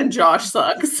coolest and Josh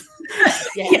sucks.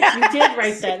 Yes, you did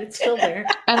write that. It's still there.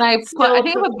 And I think I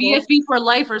put BSB for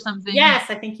life or something. Yes,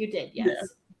 I think you did. Yes. Yeah.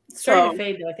 It's starting So- to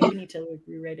fade though. I think we need to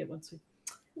rewrite it once we.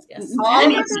 Yes. All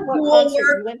Any the what school concert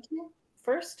work- you went to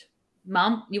first?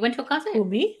 Mom, you went to a concert? Who,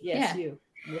 me? Yes, Yeah. you.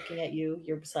 I'm looking at you.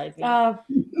 You're beside me. I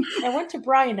went to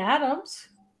Brian Adams.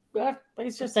 But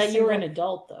he's Just just a that you were an single-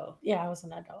 adult though, Yeah, I was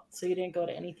an adult. so you didn't go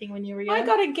to anything when you were young. I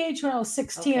got engaged when I was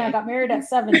 16. I Okay. got married at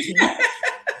 17.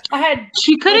 I had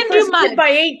She my couldn't do first much. kid by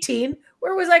 18.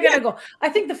 Where was I going to go? I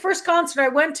think the first concert I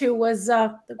went to was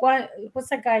the guy. What's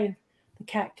that guy? The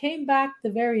cat came back the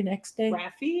very next day.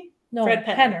 Raffi. No, Fred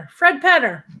Penner. Fred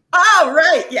Penner. Oh,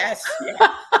 right, yes,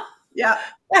 yeah.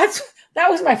 That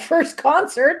was my first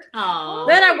concert. Oh,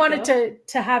 Then there I you wanted go.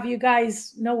 to have you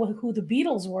guys know who the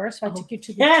Beatles were, so I took you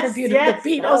to the Yes, tribute yes. of the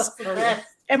Beatles. Oh, yes.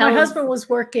 And Tell my us. husband was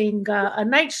working a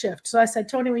night shift. So I said,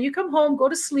 Tony, when you come home, go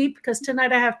to sleep because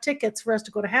tonight I have tickets for us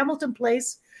to go to Hamilton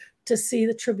Place to see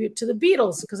the tribute to the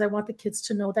Beatles because I want the kids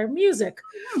to know their music.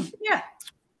 Yeah.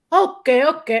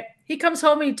 Okay. He comes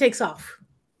home and he takes off.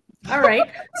 All right.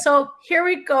 So here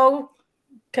we go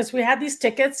because we had these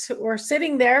tickets. We're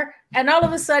sitting there and all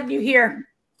of a sudden you hear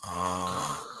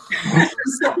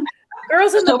so,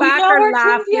 girls in the So we back know are where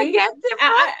laughing. Cynthia gets it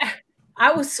from.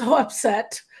 I was so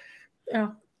upset. You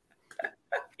know,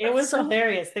 It was So-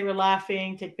 hilarious. They were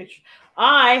laughing, take pictures.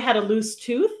 I had a loose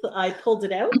tooth. I pulled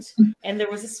it out, and there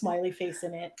was a smiley face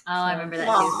in it. Oh, I remember that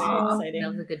Oh, too. Very Oh. exciting. That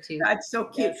was a good too. That's so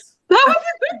cute. Yes. That was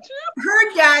a good too.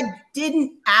 Her dad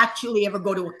didn't actually ever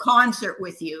go to a concert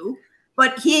with you,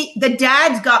 but the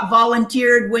dads got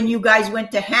volunteered when you guys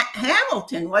went to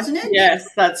Hamilton, wasn't it? Yes,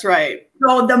 that's right.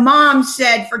 So the mom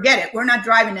said, forget it. We're not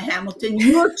driving to Hamilton.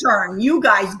 Your turn. You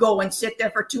guys go and sit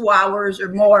there for 2 hours or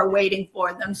more waiting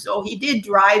for them. So he did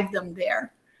drive them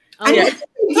there. Oh, And yeah. did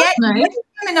you get, Nice. did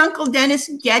him and Uncle Dennis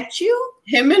get you?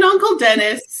 Him and Uncle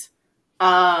Dennis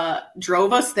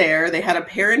drove us there. They had a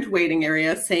parent waiting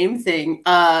area, same thing.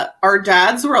 Our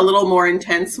dads were a little more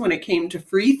intense when it came to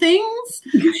free things.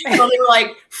 So they were like,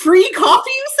 free coffee,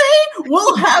 you say?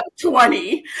 We'll have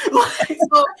 20. Like,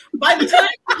 so by the time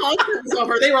the concert was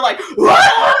over, they were like,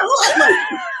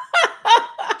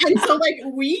 and so like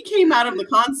we came out of the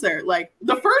concert, like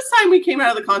the first time we came out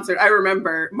of the concert, I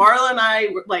remember Marla and I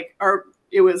were like,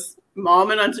 it was Mom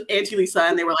and Auntie Lisa,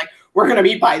 and they were like, we're gonna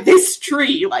meet by this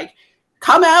tree, like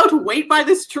come out, wait by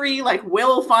this tree, like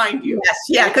we'll find you. Yes,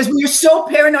 yeah, because we were so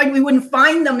paranoid we wouldn't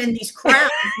find them in these crowds.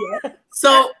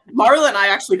 So Marla and I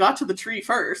actually got to the tree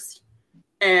first.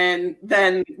 And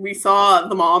then we saw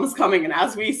the moms coming. And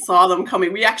as we saw them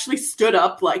coming, we actually stood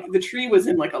up. Like the tree was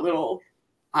in like a little,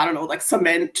 I don't know, like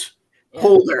cement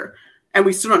holder. And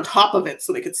we stood on top of it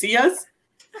so they could see us.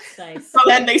 Nice. So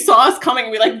then they saw us coming.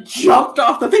 And we like jumped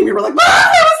off the thing. We were like,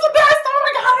 ah, it was the best. Oh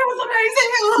my God, it was amazing.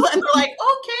 And they're like,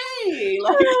 okay.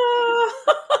 Like,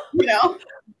 you know,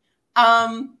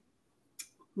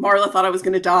 Marla thought I was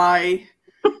going to die.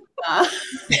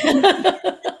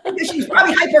 She's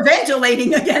probably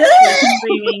hyperventilating again.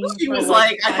 She was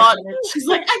like, she's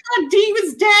like, I thought Dee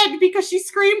was dead because she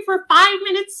screamed for 5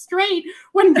 minutes straight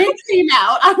when Vince came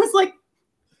out. I was like,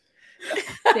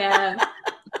 Yeah.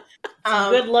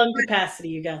 Good lung capacity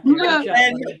you got there. Good job,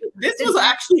 and Wendy. this was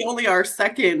actually only our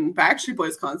second Backstreet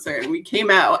Boys concert, and we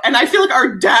came out, and I feel like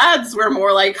our dads were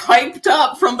more like hyped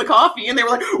up from the coffee, and they were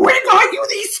like, "We got you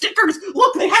these stickers.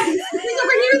 Look, they have these stickers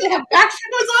over here. They have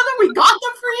Backstreet Boys on them. We got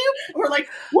them for you." And we're like,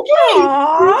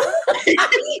 "Okay."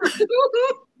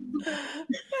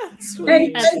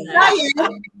 Hey, That's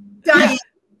Diane,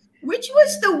 which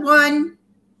was the one?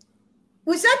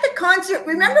 Was that the concert?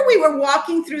 Remember, we were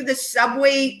walking through the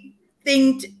subway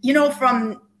thing,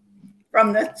 from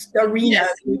the arena.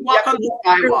 Yes, we walk on the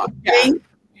sidewalk. Yeah. Thing.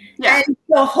 Yeah. And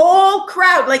the whole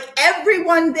crowd, like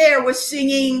everyone there, was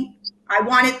singing "I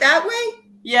Want It That Way."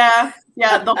 Yeah.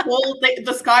 Yeah, the whole thing,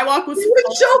 the skywalk was It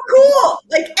was so cool.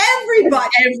 Like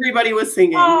everybody was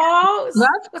singing. Oh,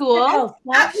 That's cool.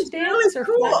 Flash was dance really or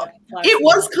cool. flash? It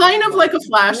was kind of like a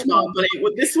flash mob, but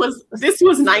this was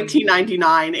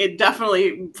 1999. It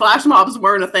definitely flash mobs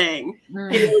weren't a thing.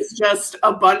 It was just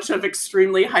a bunch of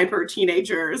extremely hyper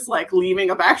teenagers like leaving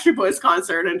a Backstreet Boys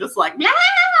concert and just like, yeah.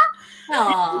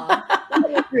 Aw. That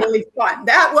was really fun.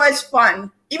 That was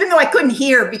fun. Even though I couldn't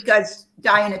hear because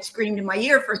Diane had screamed in my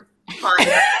ear for 5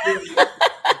 minutes.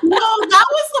 No, that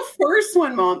was the first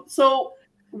one, Mom. So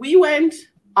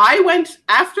I went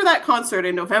after that concert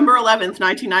in November 11th,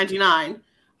 1999.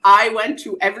 I went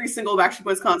to every single Backstreet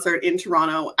Boys concert in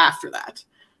Toronto after that.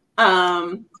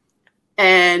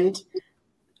 And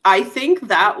I think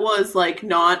that was like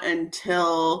not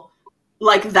until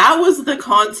like that was the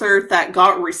concert that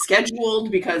got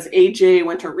rescheduled because AJ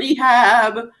went to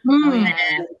rehab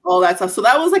and all that stuff. So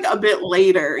that was like a bit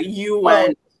later. You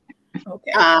went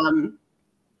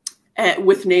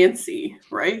with Nancy,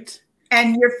 right?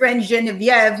 And your friend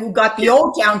Genevieve, who got the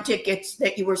Old Town tickets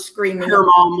that you were screaming. Her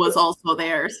mom was also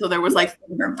there. So there was like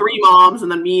 3 moms,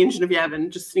 and then me and Genevieve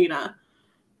and Justina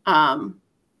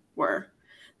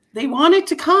they wanted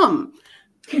to come.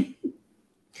 The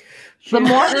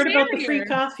more heard about the free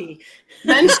coffee.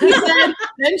 Then she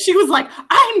was like,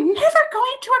 I'm never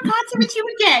going to a concert with you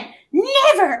again.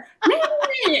 Never.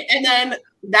 And then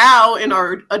now in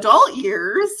our adult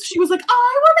years, she was like,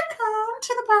 I want to come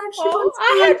to the Backstreet Boys.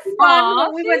 I had fun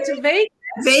when we went to Vegas.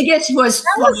 Vegas was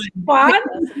fun.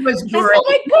 It was great. Oh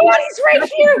my God, he's right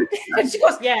here. And she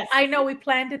goes, Yes. I know we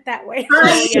planned it that way.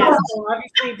 Yeah, so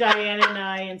obviously Diane and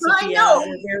I and Sophia know.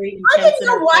 were very I intense. didn't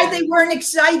know why they weren't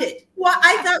excited. Well,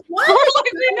 I thought, what? I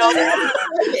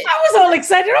was all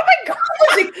excited. Oh my God.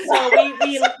 So we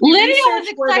Lydia was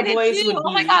researched where the excited boys too. would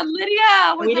Oh my be. God,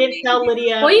 Lydia was We didn't tell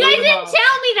Lydia. Well, you guys or didn't Mom.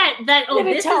 tell me that Didn't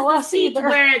this is tell the us seat either.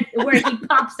 where he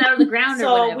pops out of the ground or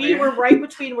So whatever. we were right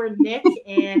between where Nick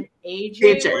and AJ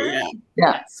were. Yeah.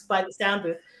 Yes, by the sound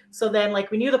booth. So then,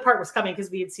 like, we knew the part was coming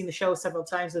because we had seen the show several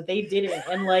times, but they didn't.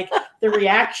 And like the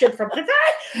reaction from That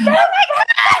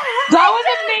was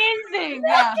amazing.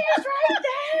 Yeah.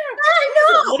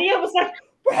 Lydia was like,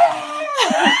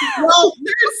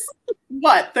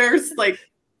 Well, there's like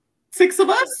 6 of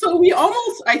us, so we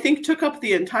almost, I think, took up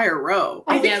the entire row.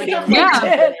 I think Yeah,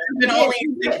 there's been only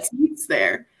 6 seats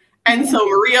there. And so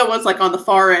Maria was like on the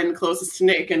far end closest to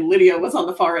Nick, and Lydia was on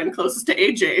the far end closest to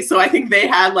AJ. So I think they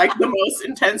had like the most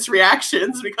intense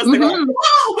reactions because they were like,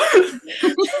 wow!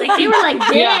 Like they were like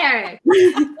there.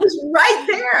 It was right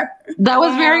there. That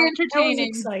was very That was entertaining.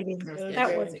 exciting.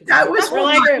 That was That was we're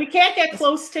fun. like, we can't get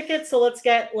close tickets, so let's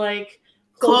get like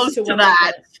Close to one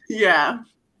that. of Yeah.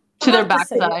 To their I have to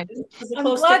say, backside. the- 'cause the I'm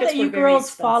close glad tickets that you were very girls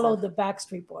expensive. followed the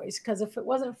Backstreet Boys, because if it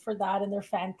wasn't for that and their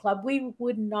fan club, we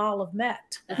wouldn't all have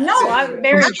met. No, So I'm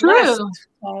very That's true. blessed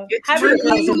It's having true.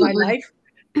 girls in my life.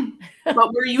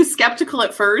 But were you skeptical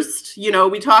at first? You know,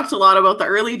 we talked a lot about the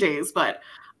early days, but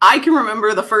I can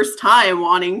remember the first time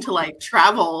wanting to like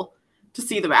travel to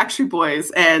see the Backstreet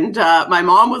Boys, and my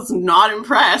mom was not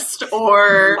impressed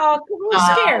or Oh, we were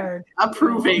scared.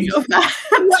 approving of that.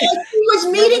 Well, he was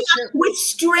meeting up with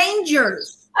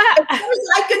strangers. As far as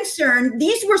I'm concerned,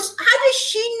 these were. How does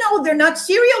she know they're not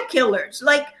serial killers?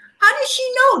 Like, how does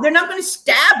she know they're not going to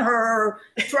stab her or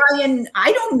try and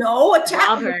I don't know attack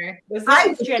Rob her? her. Was I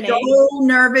that was Jenny? so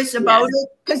nervous about it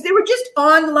because they were just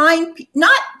online.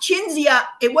 Not Chinzia.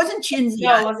 It wasn't Chinzia.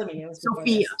 No, it wasn't me. It was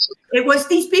Sophia. It was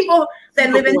these people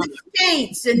that live in the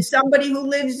States and somebody who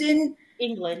lives in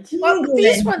England. Well,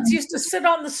 these England. ones used to sit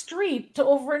on the street to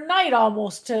overnight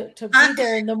almost to be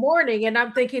there in the morning, and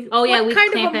I'm thinking, Oh, yeah, what we kind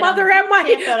of camp a it mother on. am I?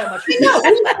 Can't got it much. I know. We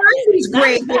earned these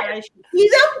great.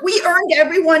 We earned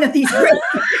every one of these great.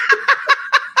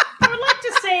 I would like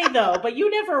to say though, but you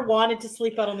never wanted to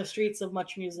sleep out on the streets of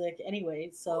Much Music,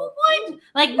 anyway. So What?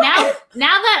 Like now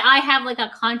that I have like a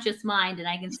conscious mind and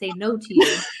I can say no to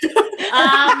you,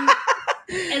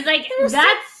 it's like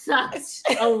that sucks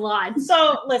a lot.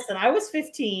 So listen, I was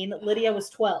 15, Lydia was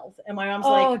 12, and my mom's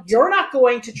Oh, like, "You're not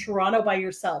going to Toronto by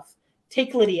yourself.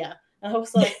 Take Lydia." And I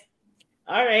was like,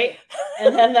 "All right."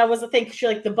 And then that was the thing. She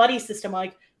like the buddy system.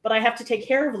 Like, but I have to take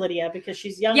care of Lydia because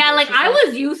she's young. Yeah, like I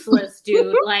was useless,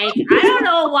 dude. Like I don't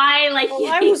know why. Like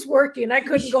Well, I was working. I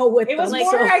couldn't go with It was them.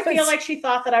 more. so I feel it's- like she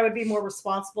thought that I would be more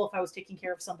responsible if I was taking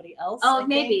care of somebody else. I oh, think.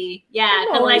 maybe. Yeah,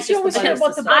 No, 'cause, like she always just cared the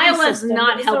about the buddy buddy I was system.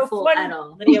 not It was helpful fun- at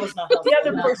all. Lydia was not helpful. The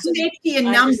other No. person. Safety in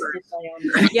I just numbers. did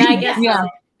my own. Yeah, I guess. Yeah. So.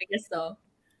 I guess so.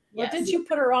 Well, Yes. didn't you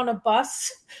put her on a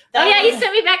bus? Oh yeah, was- he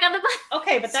sent me back on the bus.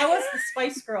 Okay, but that was the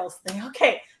Spice Girls thing.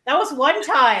 Okay, that was one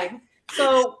time.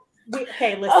 So,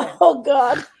 okay, listen. Oh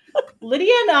God!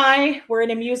 Lydia and I were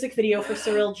in a music video for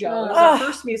Cyril Joe. It was our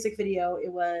first music video.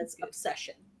 It was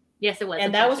Obsession. Yes, it was.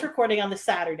 And that was recording on the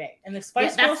Saturday. And the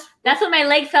Spice Girls. That's when my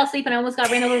leg fell asleep and I almost got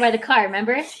ran over by the car,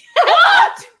 remember?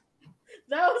 What?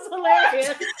 That was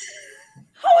hilarious.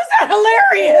 How is that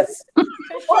hilarious? I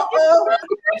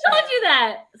told you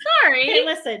that. Sorry. Hey,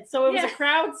 listen. So it was a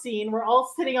crowd scene. We're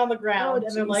all sitting on the ground,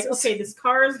 and they're like, "Okay, this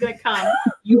car is gonna come.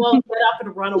 You all get up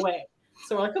and run away."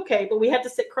 So we're like, "Okay," but we had to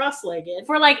sit cross-legged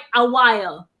for like a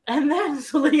while, and then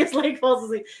so Lydia's leg falls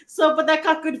asleep. So, but that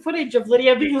got good footage of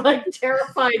Lydia being like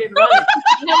terrified and running.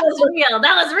 That was real.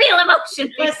 That was real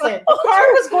emotion. Listen, the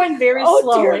car was going very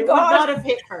slow. It would not have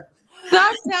hit her.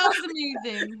 That sounds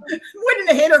amazing. Wouldn't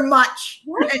have hit her much.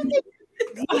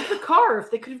 Leave the car if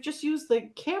they could have just used the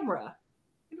camera.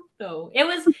 I don't know. It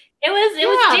was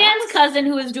Dan's cousin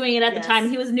who was doing it at the time.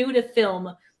 He was new to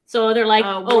film. So they're like,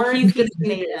 he's good.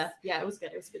 Yeah, it was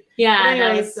good. It was good. Yeah.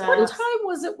 Anyways, what time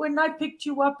was it when I picked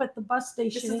you up at the bus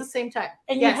station? This is the same time.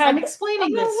 And I'm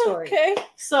explaining this story. Okay.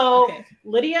 So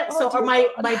Lydia,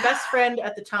 my best friend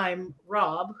at the time,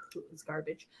 Rob, who was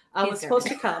garbage, was supposed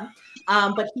to come,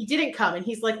 but he didn't come. And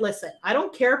he's like, "Listen, I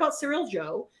don't care about Cyril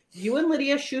Joe. You and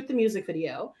Lydia shoot the music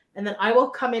video, and then I will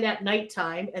come in at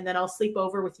nighttime, and then I'll sleep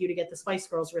over with you to get the Spice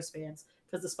Girls wristbands."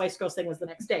 Because the Spice Girls thing was the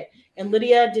next day. And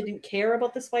Lydia didn't care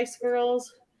about the Spice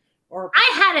Girls. Or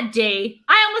I had a day.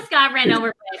 I almost got ran over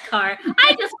by a car.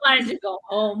 I just wanted to go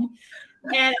home.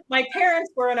 And my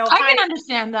parents were in Ohio. I can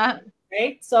understand that.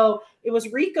 Right? So it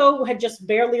was Rico who had just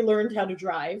barely learned how to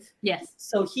drive. Yes.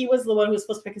 So he was the one who was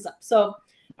supposed to pick us up. So,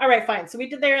 all right, fine. So we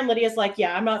did there, and Lydia's like,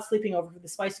 "Yeah, I'm not sleeping over for the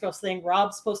Spice Girls thing.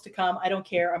 Rob's supposed to come. I don't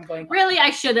care. I'm going home." Really, I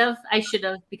should have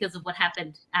because of what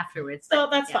happened afterwards. So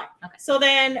that's fine. Okay. So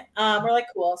then we're like,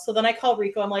 cool. So then I call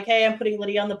Rico. I'm like, "Hey, I'm putting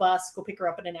Lydia on the bus. Go pick her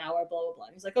up in an hour, blah, blah, blah."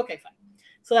 And he's like, "Okay, fine."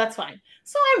 So that's fine.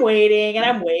 So I'm waiting,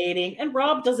 and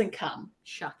Rob doesn't come.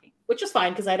 Shocking. Which is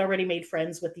fine, because I'd already made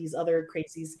friends with these other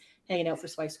crazies hanging out for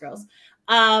Spice Girls.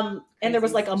 And there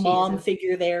was like a mom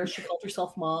figure there. She called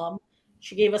herself Mom.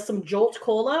 She gave us some Jolt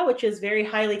Cola, which is very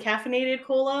highly caffeinated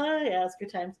cola. Yeah, it's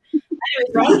good times.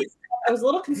 Anyways, I was a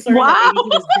little concerned that maybe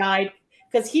he was died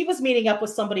because he was meeting up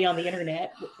with somebody on the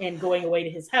internet and going away to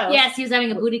his house. Yes, he was having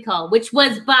a booty call, which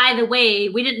was, by the way,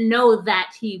 we didn't know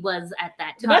that he was at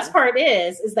that time. The best part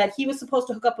is that he was supposed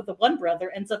to hook up with the one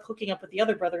brother, ends up hooking up with the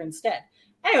other brother instead.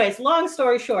 Anyways, long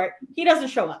story short, he doesn't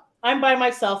show up. I'm by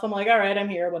myself. I'm like, all right, I'm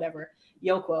here, whatever.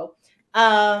 Yoko.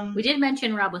 We did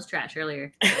mention Rob was trash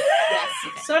earlier. Yes.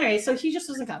 Okay. So anyway, so he just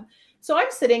doesn't come. So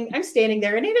I'm standing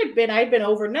there, and I'd been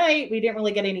overnight. We didn't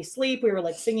really get any sleep. We were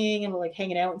like singing and we're like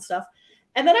hanging out and stuff.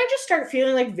 And then I just start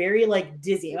feeling like very like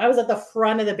dizzy. I was at the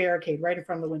front of the barricade, right in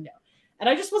front of the window. And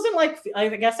I just wasn't like, I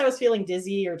guess I was feeling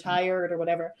dizzy or tired or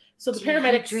whatever. So the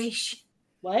paramedics.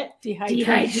 What?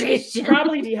 Dehydration.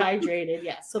 Probably dehydrated,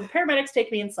 yes. So the paramedics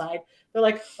take me inside. They're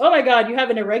like, "Oh my God, you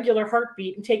have an irregular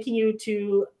heartbeat," and taking you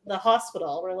to the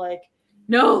hospital. We're like,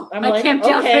 "No, I'm like, can't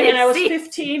okay. And I was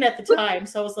 15 at the time.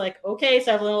 So I was like, okay.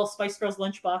 So I have a little Spice Girls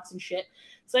lunchbox and shit.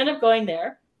 So I end up going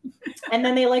there. And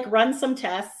then they like run some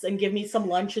tests and give me some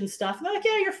lunch and stuff. And they're like,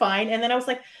 "Yeah, you're fine." And then I was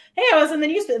like, "Hey, I was in the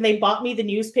newspaper." And they bought me the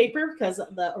newspaper because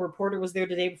the reporter was there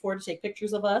the day before to take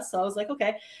pictures of us. So I was like,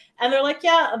 okay. And they're like,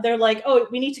 "Yeah." They're like, "Oh,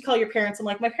 we need to call your parents." I'm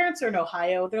like, "My parents are in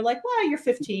Ohio." They're like, "Well, you're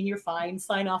 15. You're fine.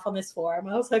 Sign off on this form."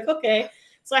 I was like, okay.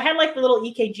 So I had like the little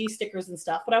EKG stickers and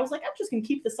stuff. But I was like, I'm just going to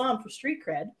keep this on for street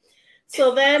cred.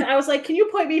 So then I was like, "Can you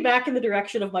point me back in the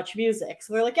direction of Much Music?"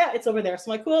 So they're like, "Yeah, it's over there."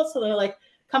 So I'm like, cool. So they're like,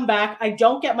 "Come back." I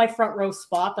don't get my front row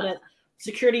spot, but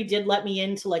security did let me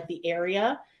into like the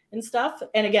area and stuff.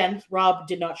 And again, Rob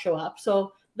did not show up.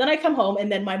 So then I come home,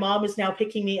 and then my mom is now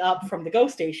picking me up from the GO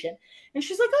station. And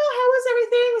she's like, "Oh, how was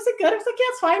everything? Was it good?" I was like, "Yeah,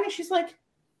 it's fine." And she's like,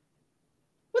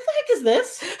 "What the heck is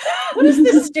this? What is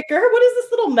this sticker? What is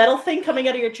this little metal thing coming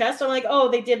out of your chest?" I'm like, "Oh,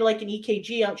 they did like an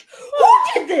EKG." Who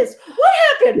did this? What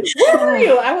happened? Where were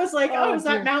you? I was like, I was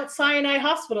at Mount Sinai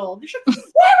Hospital. Like,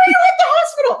 "Why were you at the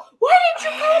hospital? Why didn't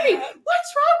you call me?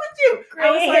 What's wrong with you?"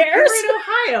 I was like, "We're in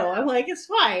Ohio." I'm like, "It's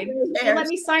fine. They let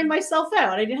me sign myself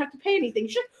out. I didn't have to pay anything."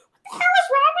 She's like, "What the hell is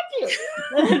wrong with you?"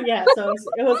 And then, yeah, so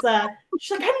it was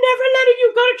she's like, "I'm never letting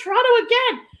you go to Toronto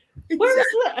again."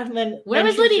 Where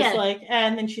was Lydia? Like,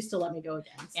 and then she still let me go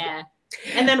again. So. Yeah.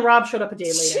 And then Rob showed up a day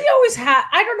later. She always had.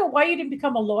 I don't know why you didn't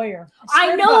become a lawyer.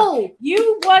 I know.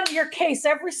 You won your case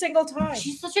every single time.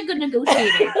 She's such a good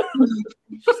negotiator.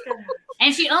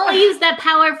 And she only used that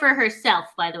power for herself,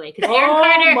 by the way. Because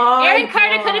Aaron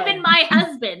Carter could have been my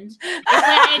husband if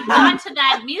I had gone to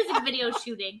that music video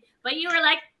shooting. But you were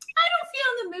like, "I don't feel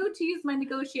in the mood to use my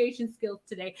negotiation skills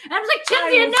today." And I was like,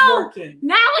 "Cynthia, no!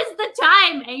 Now is the the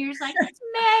time, and you're just like,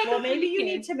 man. Well, maybe you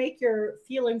need to make your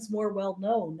feelings more well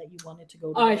known that you wanted to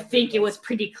go. To I think it was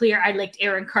pretty clear. I liked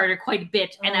Aaron Carter quite a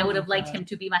bit, and I would have liked God. him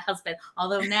to be my husband.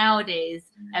 Although nowadays,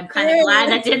 I'm kind of glad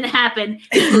that didn't happen.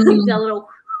 He's a little.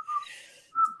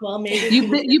 Well, maybe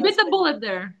You bit the bullet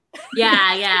there.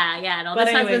 Yeah. No, But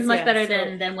this husband's anyways, much yeah, better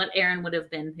so- than what Aaron would have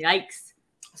been. Yikes.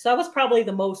 So that was probably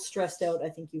the most stressed out I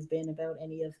think you've been about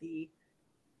any of the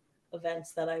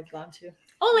events that I've gone to.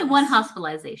 Only one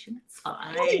hospitalization. It's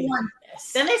fine. Only one.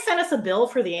 Then they sent us a bill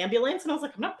for the ambulance, and I was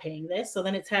like, I'm not paying this. So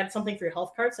then it's had something for your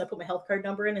health card. So I put my health card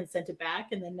number in and sent it back,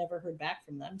 and then never heard back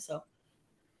from them. So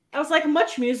I was like,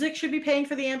 Much Music should be paying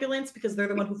for the ambulance because they're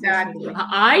the one who forced me to do it.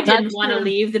 I didn't That's want to true.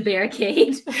 leave the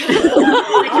barricade.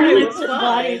 It's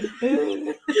fine.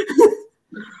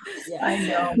 Yeah. I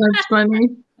know. That's funny.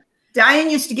 Diane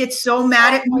used to get so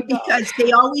mad at Oh me my God. because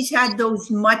they always had those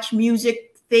Much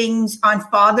Music things on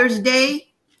Father's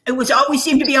Day. It was always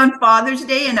seemed to be on Father's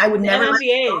Day, and I would never let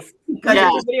it go NMVAs. because Yeah.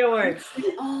 it was Video awards.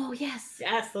 Oh, yes.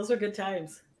 Yes, those are good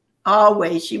times.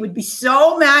 always. She would be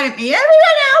so mad at me.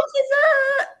 Everyone else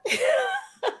is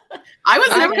I was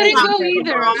I never couldn't allowed go to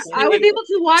either. go. I was able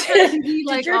to watch on TV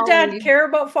like Did your dad always. care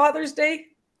about Father's Day?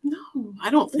 No,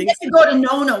 I don't We think had so. to go to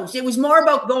No-No's. It was more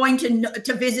about going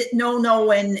to visit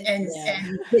No-No and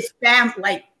his fam.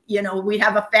 Like, you know, we'd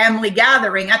have a family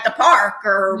gathering at the park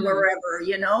or wherever,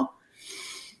 you know.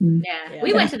 Yeah.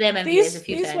 We went to the MMVAs a These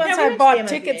few ones times. Yeah, we I went to bought the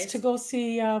tickets MMVAs. to go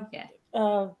see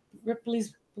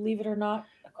Ripley's Believe It or Not.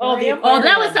 Oh, the Aquarium. Oh,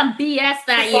 that was some BS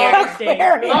that year. Father's Day.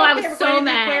 Aquarium. Oh, I was They were so going to the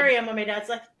mad. Aquarium, and my dad's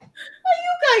like, "Oh,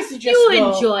 you guys just You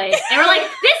go. enjoy it. They were like,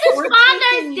 this is We're Father's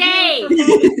taking Day. you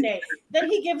for Father's Day." Then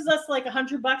he gives us like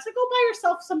 $100. Like, go buy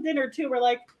yourself some dinner too. We're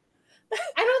like, I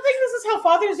don't think this is how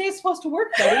Father's Day is supposed to work,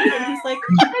 buddy. And he's like,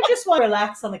 I just want to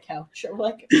relax on the couch. We're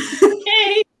like,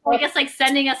 okay. I guess like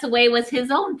sending us away was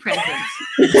his own present.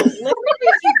 Literally,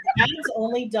 dad's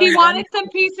only done He one wanted some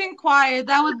peace and quiet.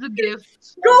 That was the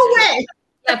gift. Go away.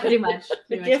 Yeah, pretty much. the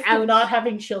Pretty much. gift of Ouch. not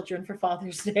having children for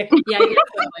Father's Day. Yeah, you're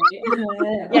so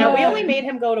funny. Yeah, we only made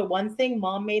him go to one thing.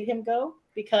 Mom made him go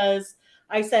because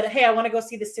I said, hey, I want to go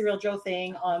see the Serial Joe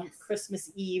thing on Christmas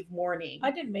Eve morning.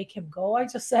 I didn't make him go. I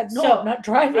just said, no, So, I'm not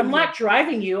driving. I'm you." not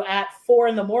driving you at 4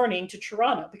 a.m. to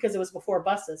Toronto because it was before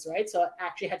buses, right? So I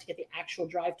actually had to get the actual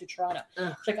drive to Toronto.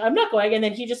 Ugh. It's like, I'm not going. And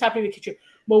then he just happened to be kitchen.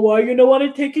 But why you don't want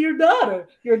to take your daughter?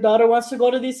 Your daughter wants to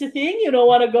go to this thing. You don't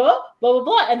want to go? Blah, blah,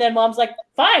 blah. And then mom's like,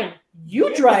 fine,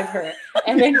 you drive her.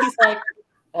 And then he's like,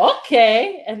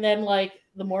 okay. And then like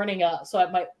the morning,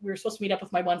 we were supposed to meet up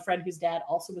with my one friend whose dad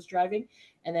also was driving.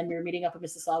 And then we were meeting up in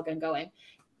Mississauga and going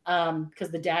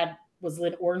because the dad was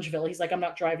in Orangeville. He's like, I'm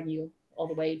not driving you all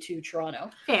the way to Toronto.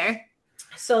 Fair.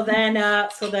 So then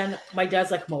my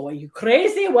dad's like, Mo, are you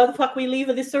crazy? Why the fuck we leave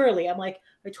this early? I'm like,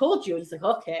 I told you. And he's like,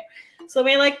 okay. So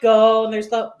we like go and there's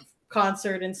the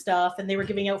concert and stuff. And they were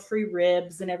giving out free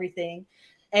ribs and everything.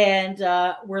 And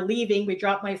we're leaving. We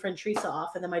dropped my friend Teresa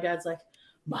off. And then my dad's like,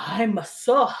 I'm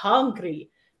so hungry.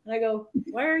 And I go,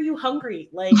 why are you hungry?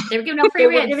 Like, They were giving out free they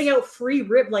were ribs. giving out free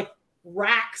rib, like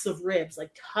racks of ribs,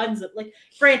 like tons of, like,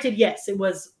 granted, yes, it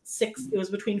was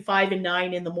between 5 and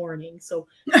 9 in the morning. So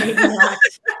maybe not,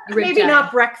 Rib maybe time.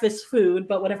 not breakfast food,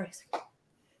 but whatever. He's like,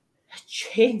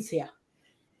 change here.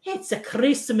 It's a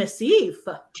Christmas Eve.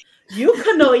 You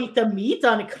cannot eat the meat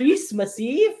on Christmas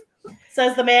Eve,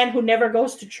 says the man who never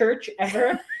goes to church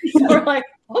ever. So we're like,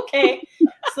 okay.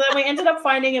 So then we ended up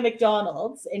finding a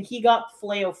McDonald's, and he got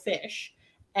filet-o-fish.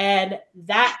 And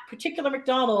that particular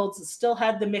McDonald's still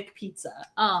had the McPizza.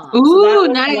 Oh. So that Ooh, was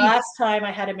nice. the last time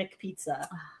I had a McPizza.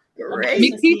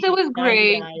 Great. McPizza was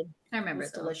great. 99. I remember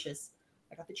It's it though. delicious.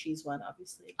 I got the cheese one,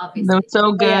 obviously. Obviously. That's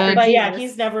so good. But yeah, Jesus.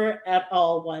 he's never at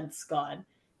all once gone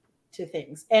to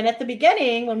things. And at the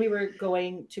beginning, when we were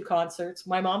going to concerts,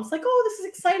 my mom's like, "Oh, this is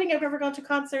exciting! I've never gone to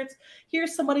concerts.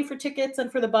 Here's some money for tickets and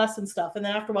for the bus and stuff." And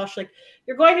then after a while, she's like,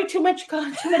 "You're going to too many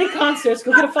concerts.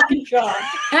 Go get a fucking job."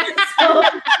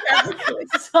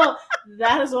 So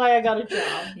that is why I got a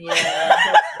job.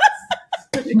 Yeah.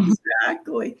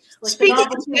 Exactly. Like, Speaking the of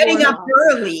novelty getting wore up off.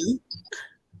 early,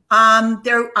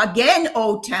 there again,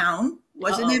 Old Town.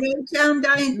 Wasn't it Old Town,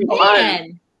 Diane?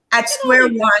 Man. At Square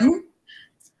One.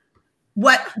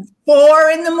 What, 4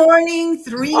 in the morning,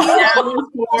 3? Yeah, it was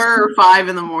 4 or 5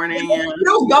 in the morning. Yeah.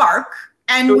 Still dark.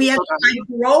 And It was we had still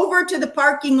I drove her to the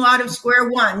parking lot of Square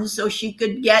One so she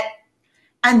could get,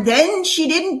 and then she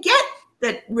didn't get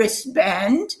the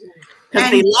wristband.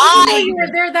 Because they And- lied. You were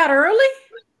there that early?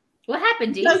 What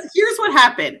happened, Dee? Because here's what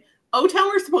happened. O-Town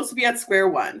were supposed to be at Square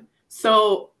One.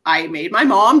 So I made my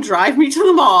mom drive me to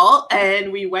the mall,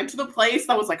 and we went to the place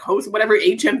that was like host whatever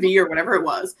HMV or whatever it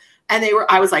was. And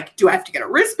I was like, do I have to get a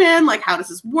wristband? Like, how does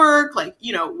this work? Like,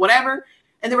 whatever.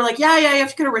 And they were like, yeah, you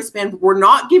have to get a wristband, but we're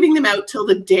not giving them out till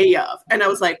the day of. And I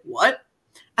was like, what?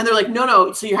 And they're like,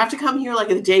 no. So you have to come here like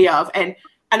the day of. And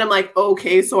I'm like,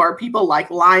 okay, so are people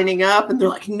like lining up? And they're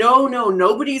like, no,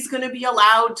 nobody's going to be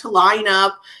allowed to line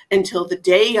up until the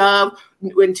day of,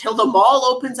 until the mall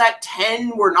opens at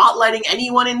 10. We're not letting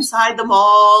anyone inside the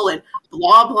mall and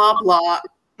blah, blah, blah.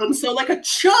 And so like a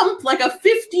chump, like a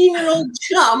 15-year-old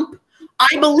chump,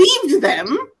 I believed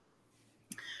them.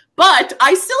 But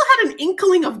I still had an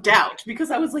inkling of doubt because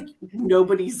I was like,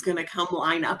 nobody's going to come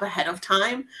line up ahead of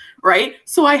time, right?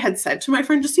 So I had said to my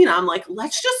friend Justina, I'm like,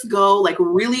 let's just go like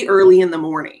really early in the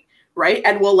morning, right?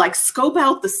 And we'll like scope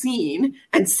out the scene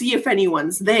and see if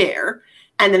anyone's there.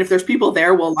 And then if there's people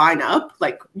there, we'll line up,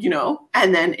 like,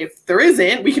 and then if there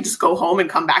isn't, we can just go home and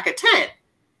come back at 10.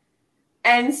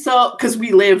 And so, because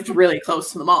we lived really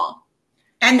close to the mall.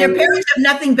 And their parents have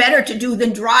nothing better to do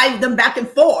than drive them back and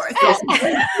forth.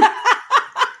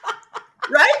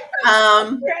 Right?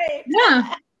 Right.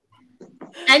 Yeah.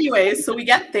 Anyways, so we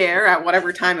get there at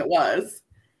whatever time it was.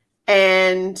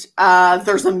 And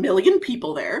there's a million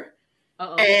people there.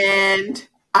 Uh-oh. And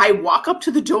I walk up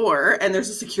to the door and there's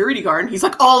a security guard. And he's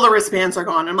like, all the wristbands are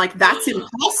gone. I'm like, that's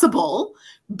impossible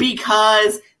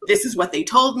because this is what they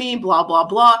told me, blah, blah,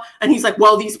 blah. And he's like,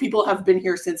 well, these people have been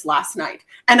here since last night.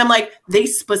 And I'm like, they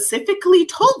specifically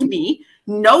told me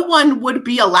no one would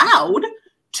be allowed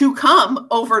to come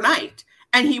overnight.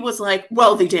 And he was like,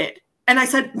 well, they did. And I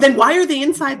said, then why are they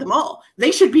inside the mall?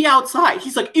 They should be outside.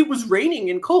 He's like, it was raining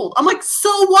and cold. I'm like,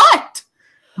 so what?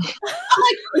 I'm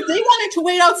like, if they wanted to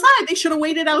wait outside, they should have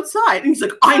waited outside. And he's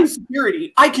like, I'm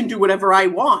security. I can do whatever I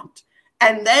want.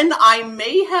 And then I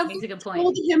may have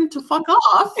told him to fuck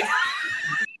off.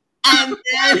 And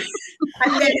then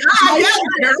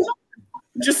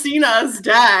Justina's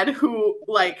dad, who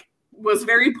like was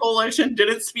very Polish and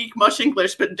didn't speak much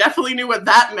English, but definitely knew what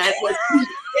that meant, was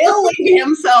killing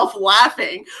himself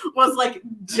laughing, was like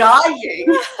dying.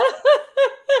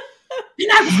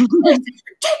 And I was like, this is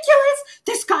ridiculous.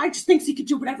 This guy just thinks he can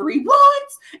do whatever he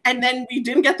wants. And then we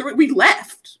didn't get through it. We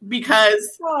left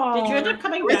because Did you end up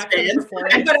coming back?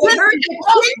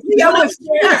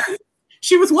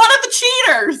 She was one of the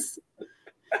cheaters.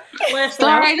 Listen,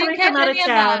 Sorry, I I didn't was catch coming out of any of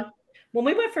town. that. When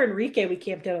we went for Enrique, we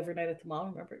camped out overnight at the mall.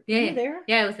 Remember? Yeah, Were yeah. you there?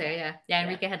 Yeah, I was there. Yeah.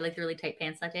 Enrique had like really tight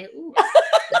pants that day. Ooh.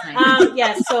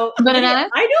 Yeah. So Banana?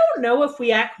 I don't know if we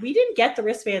didn't get the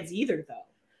wristbands either, though.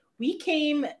 We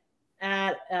came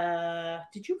at.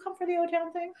 Did you come for the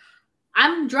O-Town thing?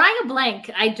 I'm drawing a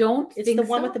blank. I don't. It's think the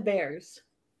one so. with the bears.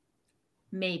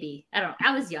 Maybe. I don't know.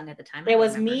 I was young at the time. It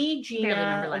was me, Barely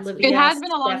remember Gina, last Olivia, week. It has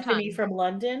been a long Stephanie time. from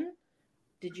London.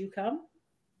 Did you come?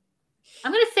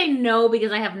 I'm gonna say no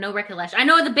because I have no recollection. I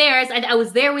know the Bears. I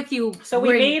was there with you. So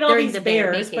we made all during these the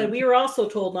bear bears, making. but we were also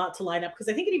told not to line up because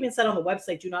I think it even said on the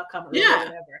website, "Do not come early." Yeah. Or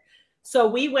whatever. So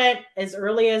we went as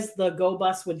early as the Go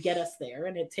bus would get us there,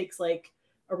 and it takes like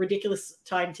a ridiculous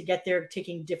time to get there,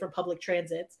 taking different public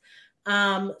transits.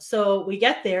 So we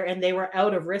get there, and they were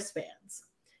out of wristbands.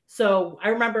 So I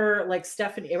remember like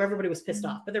Stephanie, everybody was pissed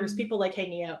off, but there was people like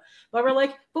hanging out. But we're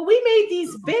like, but we made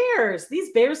these bears.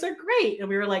 These bears are great. And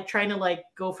we were like trying to like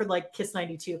go for like Kiss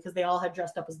 92 because they all had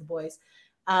dressed up as the boys.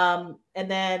 And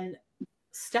then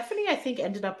Stephanie, I think,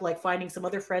 ended up like finding some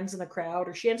other friends in the crowd,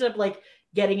 or she ended up like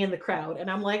getting in the crowd. And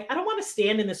I'm like, I don't want to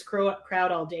stand in this crowd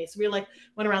all day. So we like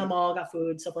went around the mall, got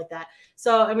food, stuff like that.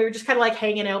 So, and we were just kind of like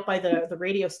hanging out by the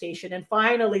radio station. And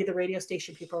finally the radio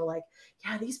station people are like,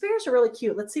 yeah, these bears are really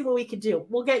cute. Let's see what we can do.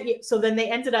 We'll get you. So then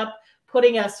they ended up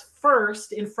putting us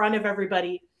first in front of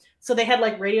everybody. So they had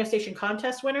like radio station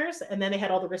contest winners, and then they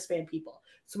had all the wristband people.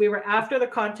 So we were after the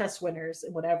contest winners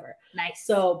and whatever. Nice.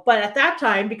 So, but at that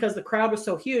time, because the crowd was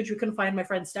so huge, we couldn't find my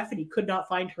friend Stephanie, could not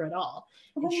find her at all.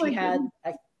 And she had,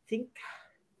 I think,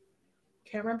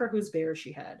 can't remember whose bears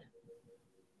she had.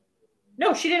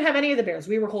 No, she didn't have any of the bears.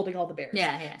 We were holding all the bears.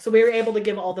 Yeah. So we were able to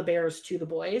give all the bears to the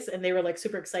boys, and they were like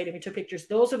super excited. We took pictures.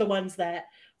 Those are the ones that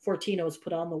Fortino's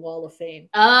put on the Wall of Fame.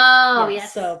 Oh, Yeah,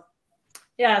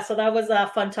 yes. So that was a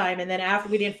fun time. And then after,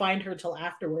 we didn't find her till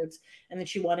afterwards. And then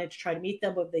she wanted to try to meet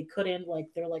them, but they couldn't. Like,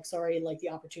 they're like, sorry, like the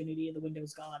opportunity, the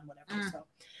window's gone, whatever. So,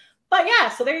 but yeah,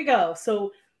 so there you go.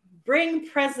 So bring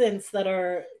presents that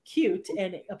are cute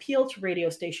and appeal to radio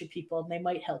station people, and they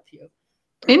might help you.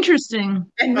 Interesting.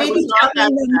 And I maybe was not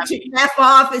telling that them happy. to F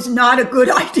off is not a good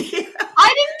idea.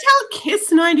 I didn't tell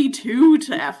Kiss 92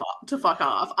 to fuck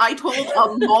off. I told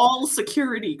a mall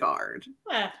security guard.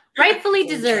 Rightfully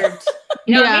deserved.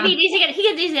 You know, Yeah. maybe he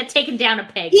needs to get taken down a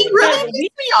peg. He really pissed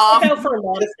me off. Out for a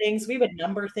lot of things. We would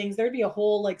number things. There'd be a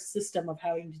whole like system of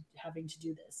having to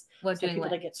do this. What So doing people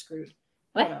what? that get screwed.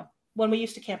 What? I don't know. When we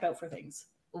used to camp out for things.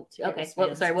 Okay.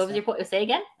 Well, sorry. What was your point? Say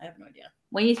again. I have no idea.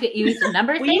 When you used to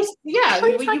number We things. used, yeah,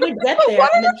 you would get there,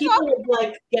 and then people would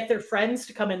like get their friends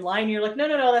to come in line. And you're like,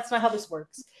 no, that's not how this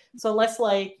works. So unless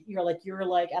like you're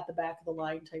like at the back of the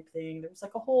line type thing. There was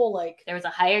like a whole like There was a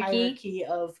hierarchy. hierarchy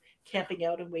of camping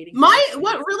out and waiting.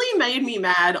 What really made me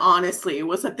mad, honestly,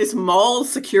 was that this mall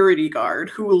security guard,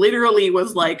 who literally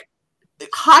was like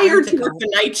hired to work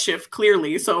the night shift,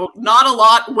 clearly, so not a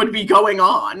lot would be going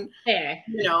on. Fair.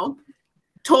 You know,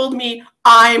 told me,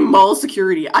 I'm mall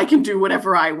security. I can do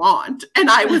whatever I want. And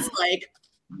I was like,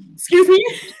 excuse me?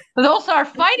 Those are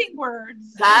fighting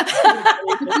words. That's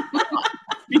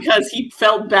because he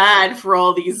felt bad for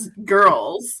all these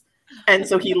girls. And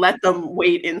so he let them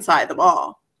wait inside the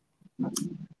mall.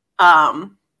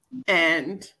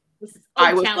 And This is I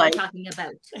Old was Town like- we're talking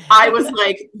about. I was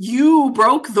like, you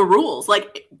broke the rules.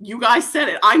 Like, you guys said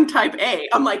it. I'm type A.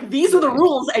 I'm like, these are the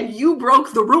rules, and you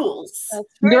broke the rules.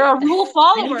 You're a rule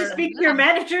I need to follower. speak to your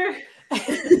manager.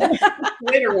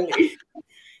 Literally.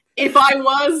 If I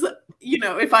was,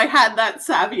 if I had that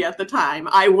savvy at the time,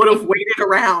 I would have waited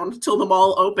around till the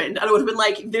mall opened. And I would have been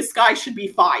like, this guy should be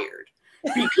fired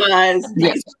because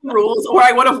these are the rules. Or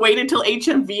I would have waited till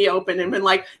HMV opened and been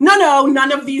like, no,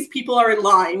 none of these people are in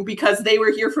line because they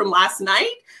were here from last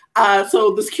night.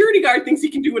 So the security guard thinks he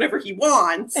can do whatever he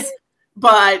wants.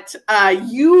 But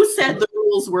you said the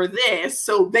rules were this,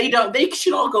 so they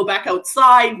should all go back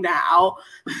outside now.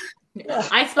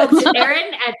 I spoke to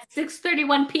Aaron at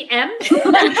 6:31 p.m. He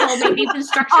told me these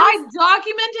instructions. I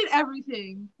documented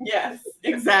everything. Yes,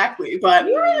 exactly. But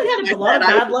You really had a lot of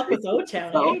I- bad luck with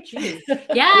O-Town. So- Eh? Jeez.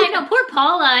 Yeah, I know. Poor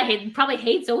Paula probably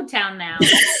hates Old Town now.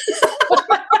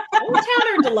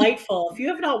 O-Town are delightful. If you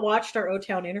have not watched our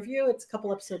O-Town interview, it's a couple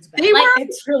episodes back. They were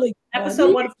It's really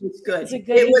Episode one. It was good. It's a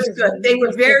good It was interview. good. They were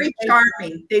It's very good.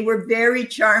 charming. They were very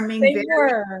charming, They very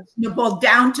were. reasonable,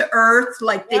 down to earth.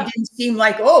 Like they Yeah. didn't seem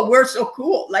like, oh, we're so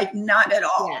cool. Like not at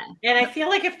all. Yeah. And I feel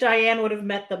like if Diane would have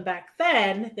met them back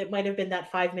then, that might have been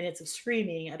that 5 minutes of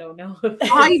screaming. I don't know.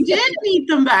 I did meet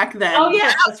them back then. Oh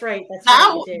yeah, that's right. That's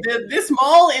That, right. You did. this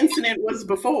mall incident was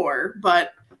before,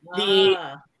 but the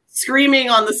Ah. screaming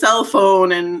on the cell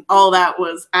phone and all that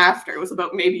was after. It was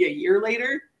about maybe a year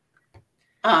later.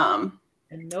 And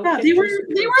no Yeah, they were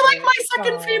pictures of like my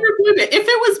second Oh. favorite boy band. If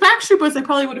it was Backstreet Boys, I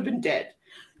probably would have been dead.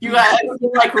 You guys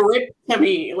were like ripped to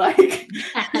me, like.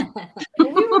 We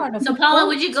were on a So Paula,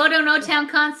 would you go to an O-Town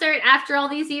concert after all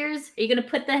these years? Are you gonna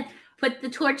put the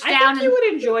torch I down think you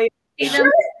would enjoy it. see them?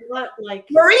 But, like,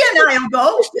 Maria and I will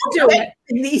go. We'll do it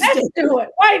in these Let's days. do it.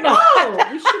 Why not? oh,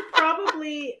 we should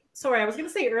probably. Sorry, I was going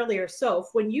to say earlier. So,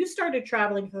 when you started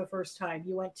traveling for the first time,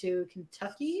 you went to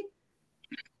Kentucky.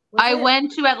 Was I it?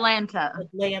 went to Atlanta.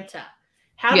 Atlanta.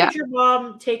 How Yeah. did your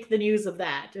mom take the news of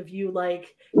that? Of you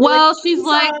like? Well, like, she's "Who's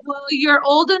like, up?" well, you're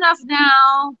old enough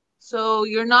now, so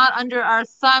you're not under our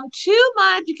thumb too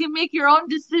much. You can make your own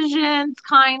decisions,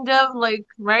 kind of like,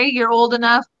 right? You're old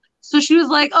enough. So she was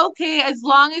like, okay, as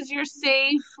long as you're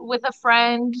safe with a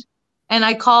friend. And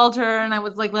I called her and I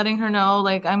was like letting her know,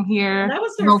 like, I'm here. And that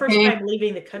was their I'm first okay. time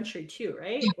leaving the country too,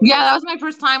 right? Yeah, that was my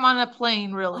first time on a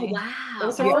plane, Oh really. That wow.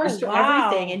 was the Oh, first to wow.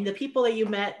 everything. And the people that you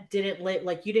met didn't live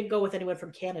like you didn't go with anyone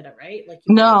from Canada, right? Like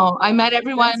you No, I met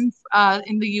everyone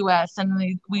in the US and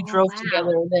we Oh, drove wow.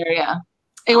 together there. Yeah.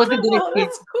 It was a good Oh,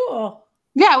 experience. that's cool.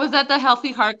 Yeah, I was at the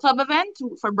Healthy Heart Club event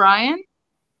for Brian.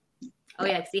 Oh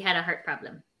yeah, because he had a heart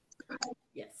problem.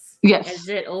 Yes. Yes. Is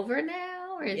it over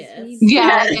now, or is Yes. he?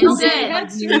 Yeah, it it ended did.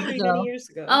 Had Years surgery ago. many years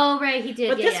ago. Oh right, he did.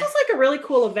 But yeah, this yeah. was like a really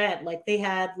cool event. Like they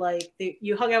had like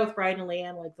you hung out with Brian and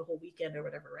Leanne like the whole weekend or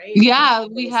whatever, right? Yeah,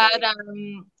 It we was had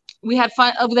like- we had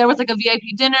fun. There was like a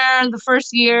VIP dinner the first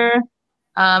year,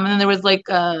 and then there was like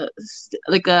a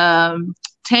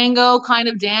tango kind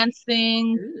of dance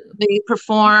thing. Ooh. They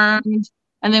performed,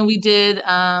 and then we did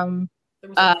there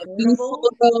was a booth carnival.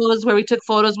 photos where we took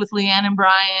photos with Leanne and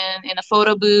Brian in a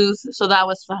photo booth. So that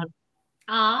was fun.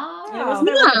 Oh, Yeah, wasn't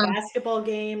there like a Yeah. basketball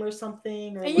game or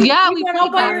something? Or And like- Yeah, you we went played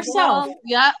all by basketball.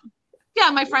 yourself. Yeah,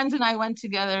 my friends and I went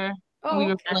together. Oh, we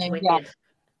were that's playing. wicked. Yeah.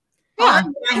 Yeah.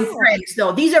 Online friends,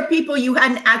 though. These are people you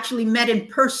hadn't actually met in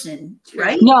person,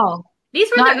 right? No, These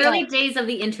were Not the early yet. days of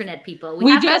the internet, people.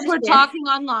 We have to just were understand. talking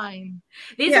online.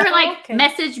 These Yeah. were like Okay.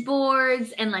 message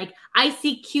boards and like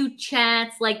ICQ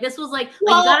chats. Like this was like you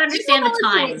Well, gotta understand the you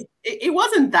know, time. it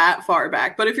wasn't that far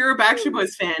back, but if you're a Backstreet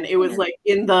Boys fan, it was like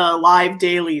in the Live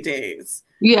Daily days.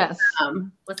 Yes.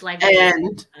 What's like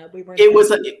And We weren't it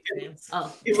was a, fans.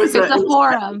 oh it was It's a it was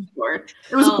forum.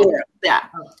 It was Oh. a forum, yeah.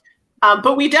 Oh.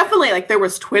 But we definitely like there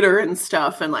was Twitter and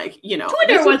stuff, and like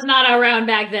Twitter was not around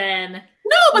back then.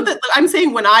 no, but I'm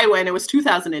saying when I went, it was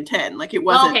 2010. Like it Oh,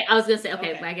 wasn't. okay, I was gonna say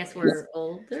okay, Okay. I guess we're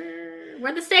older.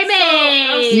 We're the same So,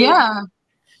 age. Yeah.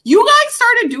 You guys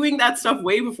started doing that stuff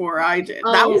way before I did.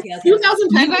 Oh, that was okay, okay.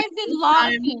 2010. You guys did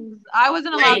Loggins. I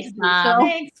wasn't allowed Thanks, to. Mom. So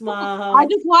Thanks, Mom. I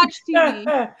just watched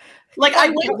TV. Like I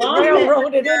went, Mom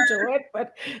railroaded into it,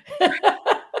 but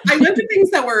I went to things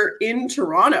that were in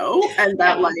Toronto, and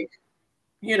that like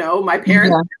my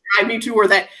parents could drive me to, or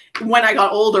that when I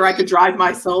got older I could drive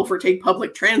myself or take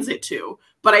public transit to.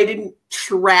 But I didn't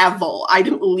travel. I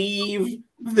didn't leave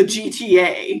the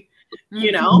GTA.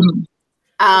 You know.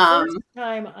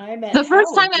 Time I met The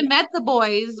first time I Howard. met the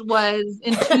boys was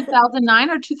in 2009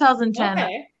 or 2010.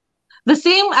 Okay. The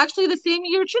same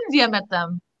year Chinzia met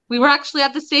them. We were actually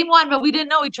at the same one, but we didn't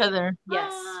know each other.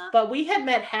 Yes, but we had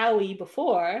met Howie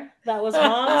before. That was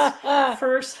Mom's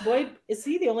first boy. Is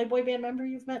he the only boy band member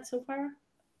you've met so far?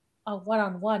 a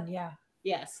one-on-one, yeah.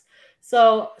 Yes.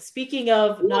 So speaking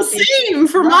of Well, not being same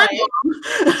for my Right.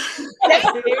 mom.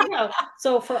 Yes, there you go.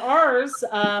 So for ours,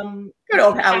 Good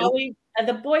old Howie. Howie and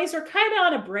the boys were kind of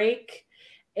on a break,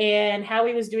 and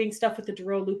Howie was doing stuff with the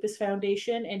Duro Lupus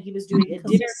Foundation, and he was doing a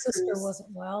Because dinner his sister cruise. wasn't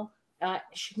well.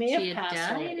 She may She have had passed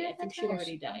died, already. I I think think, she'd or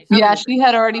already died. Yeah, she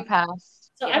had already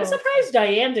passed. So Yeah. I'm surprised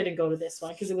Diane didn't go to this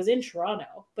one because it was in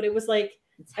Toronto, but it was like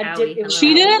It's I Howie. did- it was-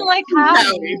 She didn't like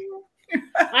Howie.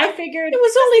 I figured It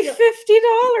was only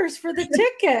 $50 for the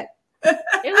ticket.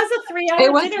 it was a 3-hour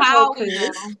It was dinner boat Howie.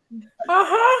 cruise.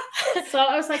 Uh-huh. So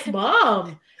I was like,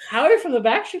 Mom, Howie from the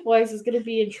Backstreet Boys is going to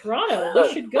be in Toronto.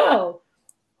 We should go.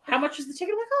 How much is the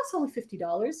ticket? I'm like, oh, it's only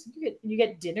 $50. You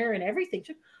get dinner and everything. She's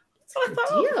like, So I Good thought,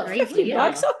 deal. oh, Great 50 deal.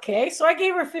 bucks, okay. So I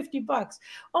gave her $50,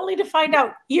 only to find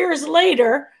out years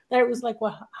later that it was like,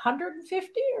 what,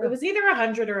 150? it was either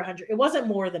 100 or 100. It wasn't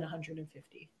more than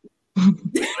 150.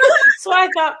 So I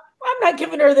thought, I'm not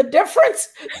giving her the difference.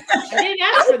 I didn't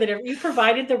ask for the difference. You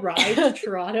provided the ride to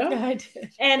Toronto, I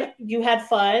did. and you had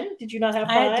fun. Did you not have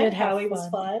fun? I did have Howie fun. was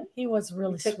fun. He was We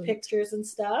really took sweet. pictures and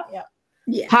stuff. Yeah.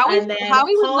 Yeah. Howie And then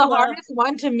was Paula- the hardest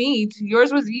one to meet.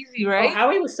 Yours was easy, Oh, right?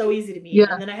 Howie was so easy to meet. Yeah.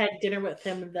 And then I had dinner with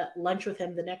him, lunch with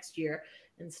him the next year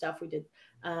and stuff we did.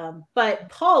 But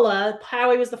Paula,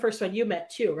 Howie was the first one you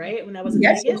met too, right? When that was in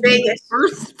Yes, Vegas? in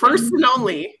Vegas. First and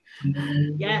only.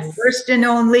 Yes. First and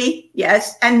only,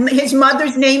 yes. And his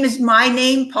mother's name is my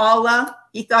name, Paula.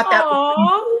 He thought that was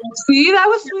Aw. See, that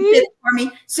was sweet. it for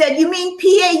me. Said, you mean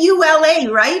Paula,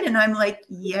 right? And I'm like,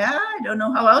 yeah, I don't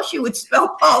know how else you would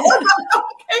spell Paula.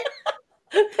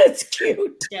 That's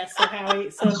cute. Yes. So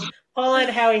Paula and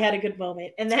Howie had a good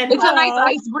moment. And then It's a nice Aw.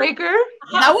 icebreaker.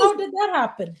 How did that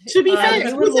happen? To be fair, you it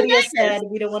and was in Lydia Vegas. said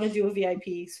we don't want to do a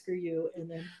VIP. Screw you. And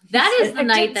then That is the I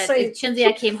night did that say-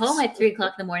 Chinzia came home at 3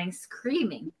 o'clock in the morning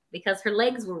screaming because her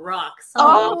legs were rock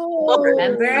solid. Oh,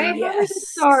 remember?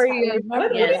 Yes. Sorry. I remember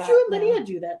what Yeah. did that you and now. Lydia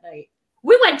do that night?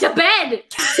 We went to bed.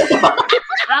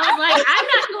 I was like, I'm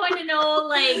not going to know.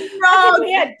 Like, Oh,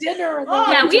 we had dinner. And then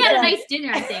Oh, yeah, went we to had a bed. nice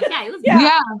dinner. I think. Yeah, it was. Yeah.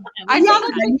 Yeah. I we saw had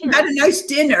the time. You had a nice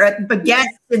dinner at baguettes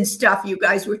and stuff you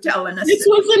guys were telling us. This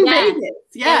was in Yeah. Vegas.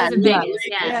 Yeah. It was in Yeah. Vegas.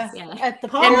 Yes, yeah. At the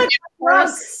Paula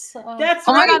Paris. That's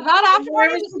Oh my right. god, that after Where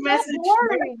party was the was message? so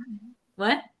boring.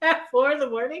 What? At 4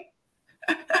 a.m.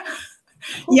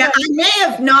 Yeah, I may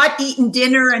have not eaten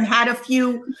dinner and had a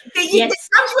few. It Yes.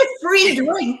 comes with free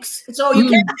drinks, so you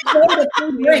can't go to free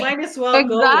You drink. might as well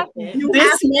go Exactly. with it.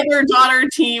 This mother-daughter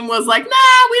team was like,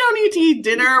 nah, we don't need to eat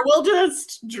dinner. We'll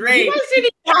just You drink. guys didn't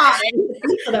eat the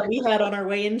pizza that we had on our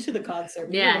way into the concert.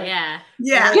 We were Yeah, like, yeah.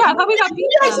 Yeah. Yeah, I thought we got You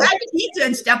guys pizza. had pizza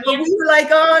and stuff, but we were like,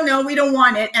 oh no, we don't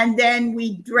want it. And then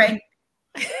we drank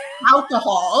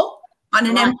alcohol on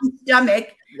an Right. empty stomach.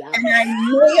 Yeah. And I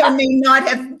may or may not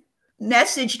have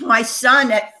messaged my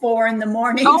son at 4 a.m. Oh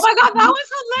my god, that was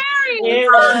hilarious.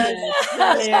 It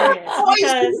was hilarious. Boys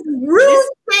Because do rude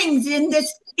things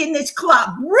in this club.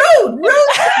 Rude.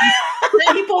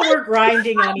 people were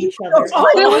grinding on each other. Oh,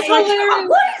 I it was was like, hilarious.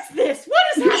 what is this?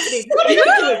 What is happening? What are you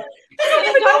doing? don't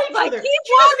even know each other. She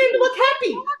doesn't even look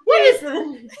happy. What is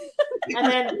this? And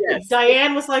then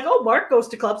Diane was like, "Oh, Mark goes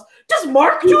to clubs. Does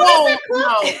Mark do this at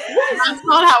clubs?" No, that's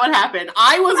not how it happened.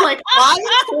 I was like, "Eyes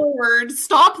forward.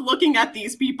 Stop looking at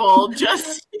these people.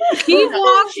 Just Keep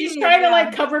walking." She's trying to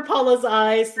like cover Paula's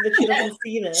eyes so that she doesn't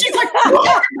see this. She's like,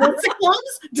 "Mark goes to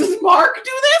clubs. Does Mark do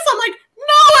this?" I'm like,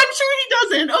 "No, I'm sure he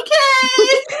doesn't."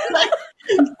 Okay. Like,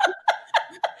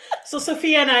 So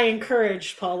Sophia and I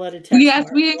encouraged Paula to text. Yes,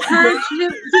 Mark. we encourage you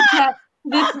to text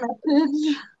this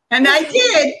message. And I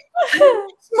did. This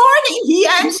morning he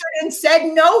answered and said,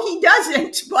 no, he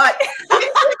doesn't, but he's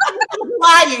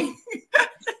lying.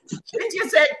 Cynthia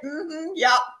said,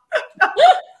 yeah.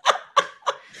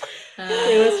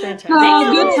 It was fantastic.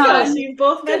 Oh, good times. You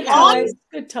both met Good Howie. times.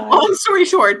 Good times. long story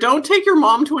short, don't take your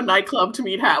mom to a nightclub to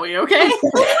meet Howie, okay?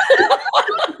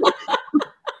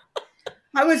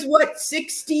 I was,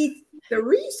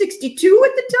 63, 62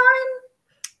 at the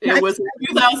time? It was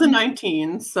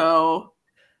 2019, so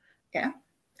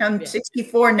I'm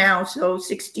 64 now, so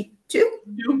 62. There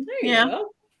you yeah. go.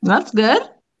 That's good.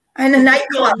 And a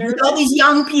nightclub nervous? with all these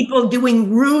young people doing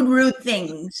rude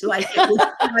things. Like, it was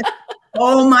like,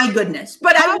 oh my goodness.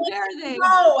 But I How wanted dare to they?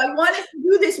 know. I wanted to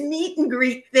do this meet and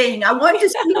greet thing. I wanted to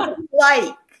see what it's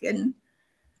like. And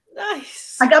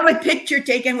Nice. I got my picture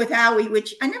taken with Howie,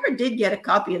 which I never did get a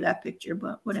copy of that picture,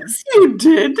 but whatever. You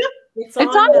did? It's on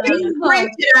on. Facebook.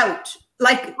 Print it out.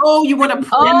 Like, Oh, you want to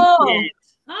print Oh. it?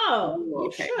 Oh, you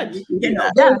Okay. should. you know,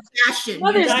 Yeah. old fashioned.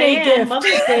 Mother's Day Diane, gift.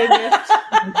 Mother's Day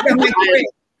gift.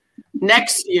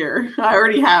 Next year. I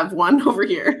already have one over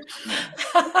here.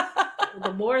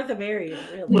 The more the merrier,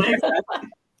 really.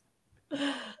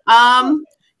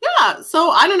 Yeah,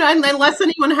 so I don't know, unless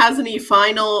anyone has any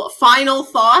final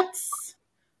thoughts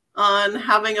on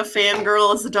having a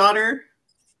fangirl as a daughter.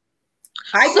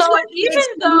 So even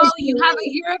though you have a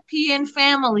European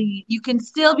family, you can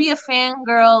still be a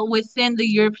fangirl within the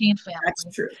European family. That's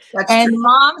true. That's And true.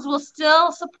 moms will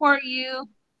still support you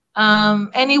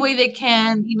any way they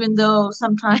can, even though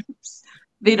sometimes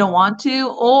they don't want to,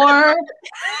 or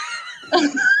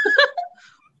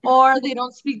or they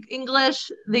don't speak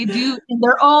English. They do in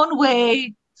their own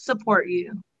way support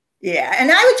you. Yeah,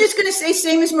 and I was just going to say,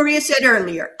 same as Maria said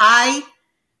earlier, I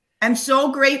am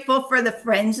so grateful for the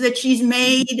friends that she's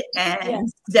made and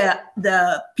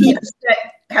the people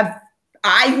that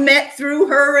I've met through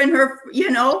her and her,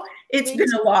 it's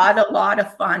been a lot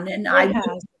of fun, and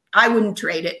I wouldn't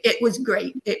trade it. It was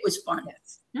great. It was fun.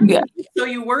 Yeah. So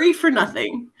you worry for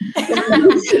nothing.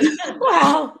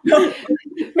 Wow.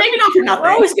 Maybe not for nothing. We're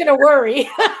always going to worry.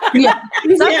 Yeah.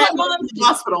 Yeah, That's what go moms to do. the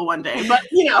hospital one day, but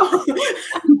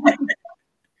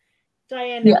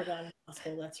Diane never got in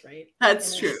hospital. That's right.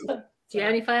 that's true. Do you have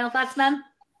any final thoughts, ma'am?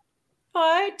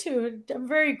 I too. I'm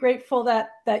very grateful that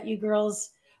you girls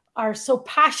are so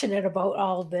passionate about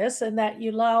all of this and that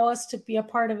you allow us to be a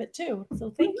part of it too. So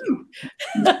thank you.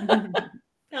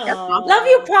 Aw. Love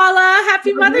you, Paula.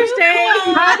 Happy Mother's Day.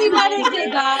 Happy Mother's Day,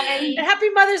 guys. And happy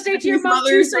Mother's Day to your Happy mom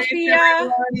too, Mother's Day to Sophia.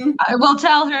 everyone. I will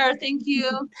tell her. Thank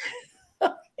you.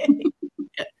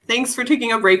 Thanks for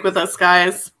taking a break with us,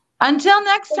 guys. Until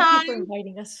next Thank you for time.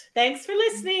 inviting us. Thanks for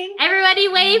listening. Everybody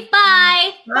wave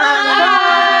bye. Bye.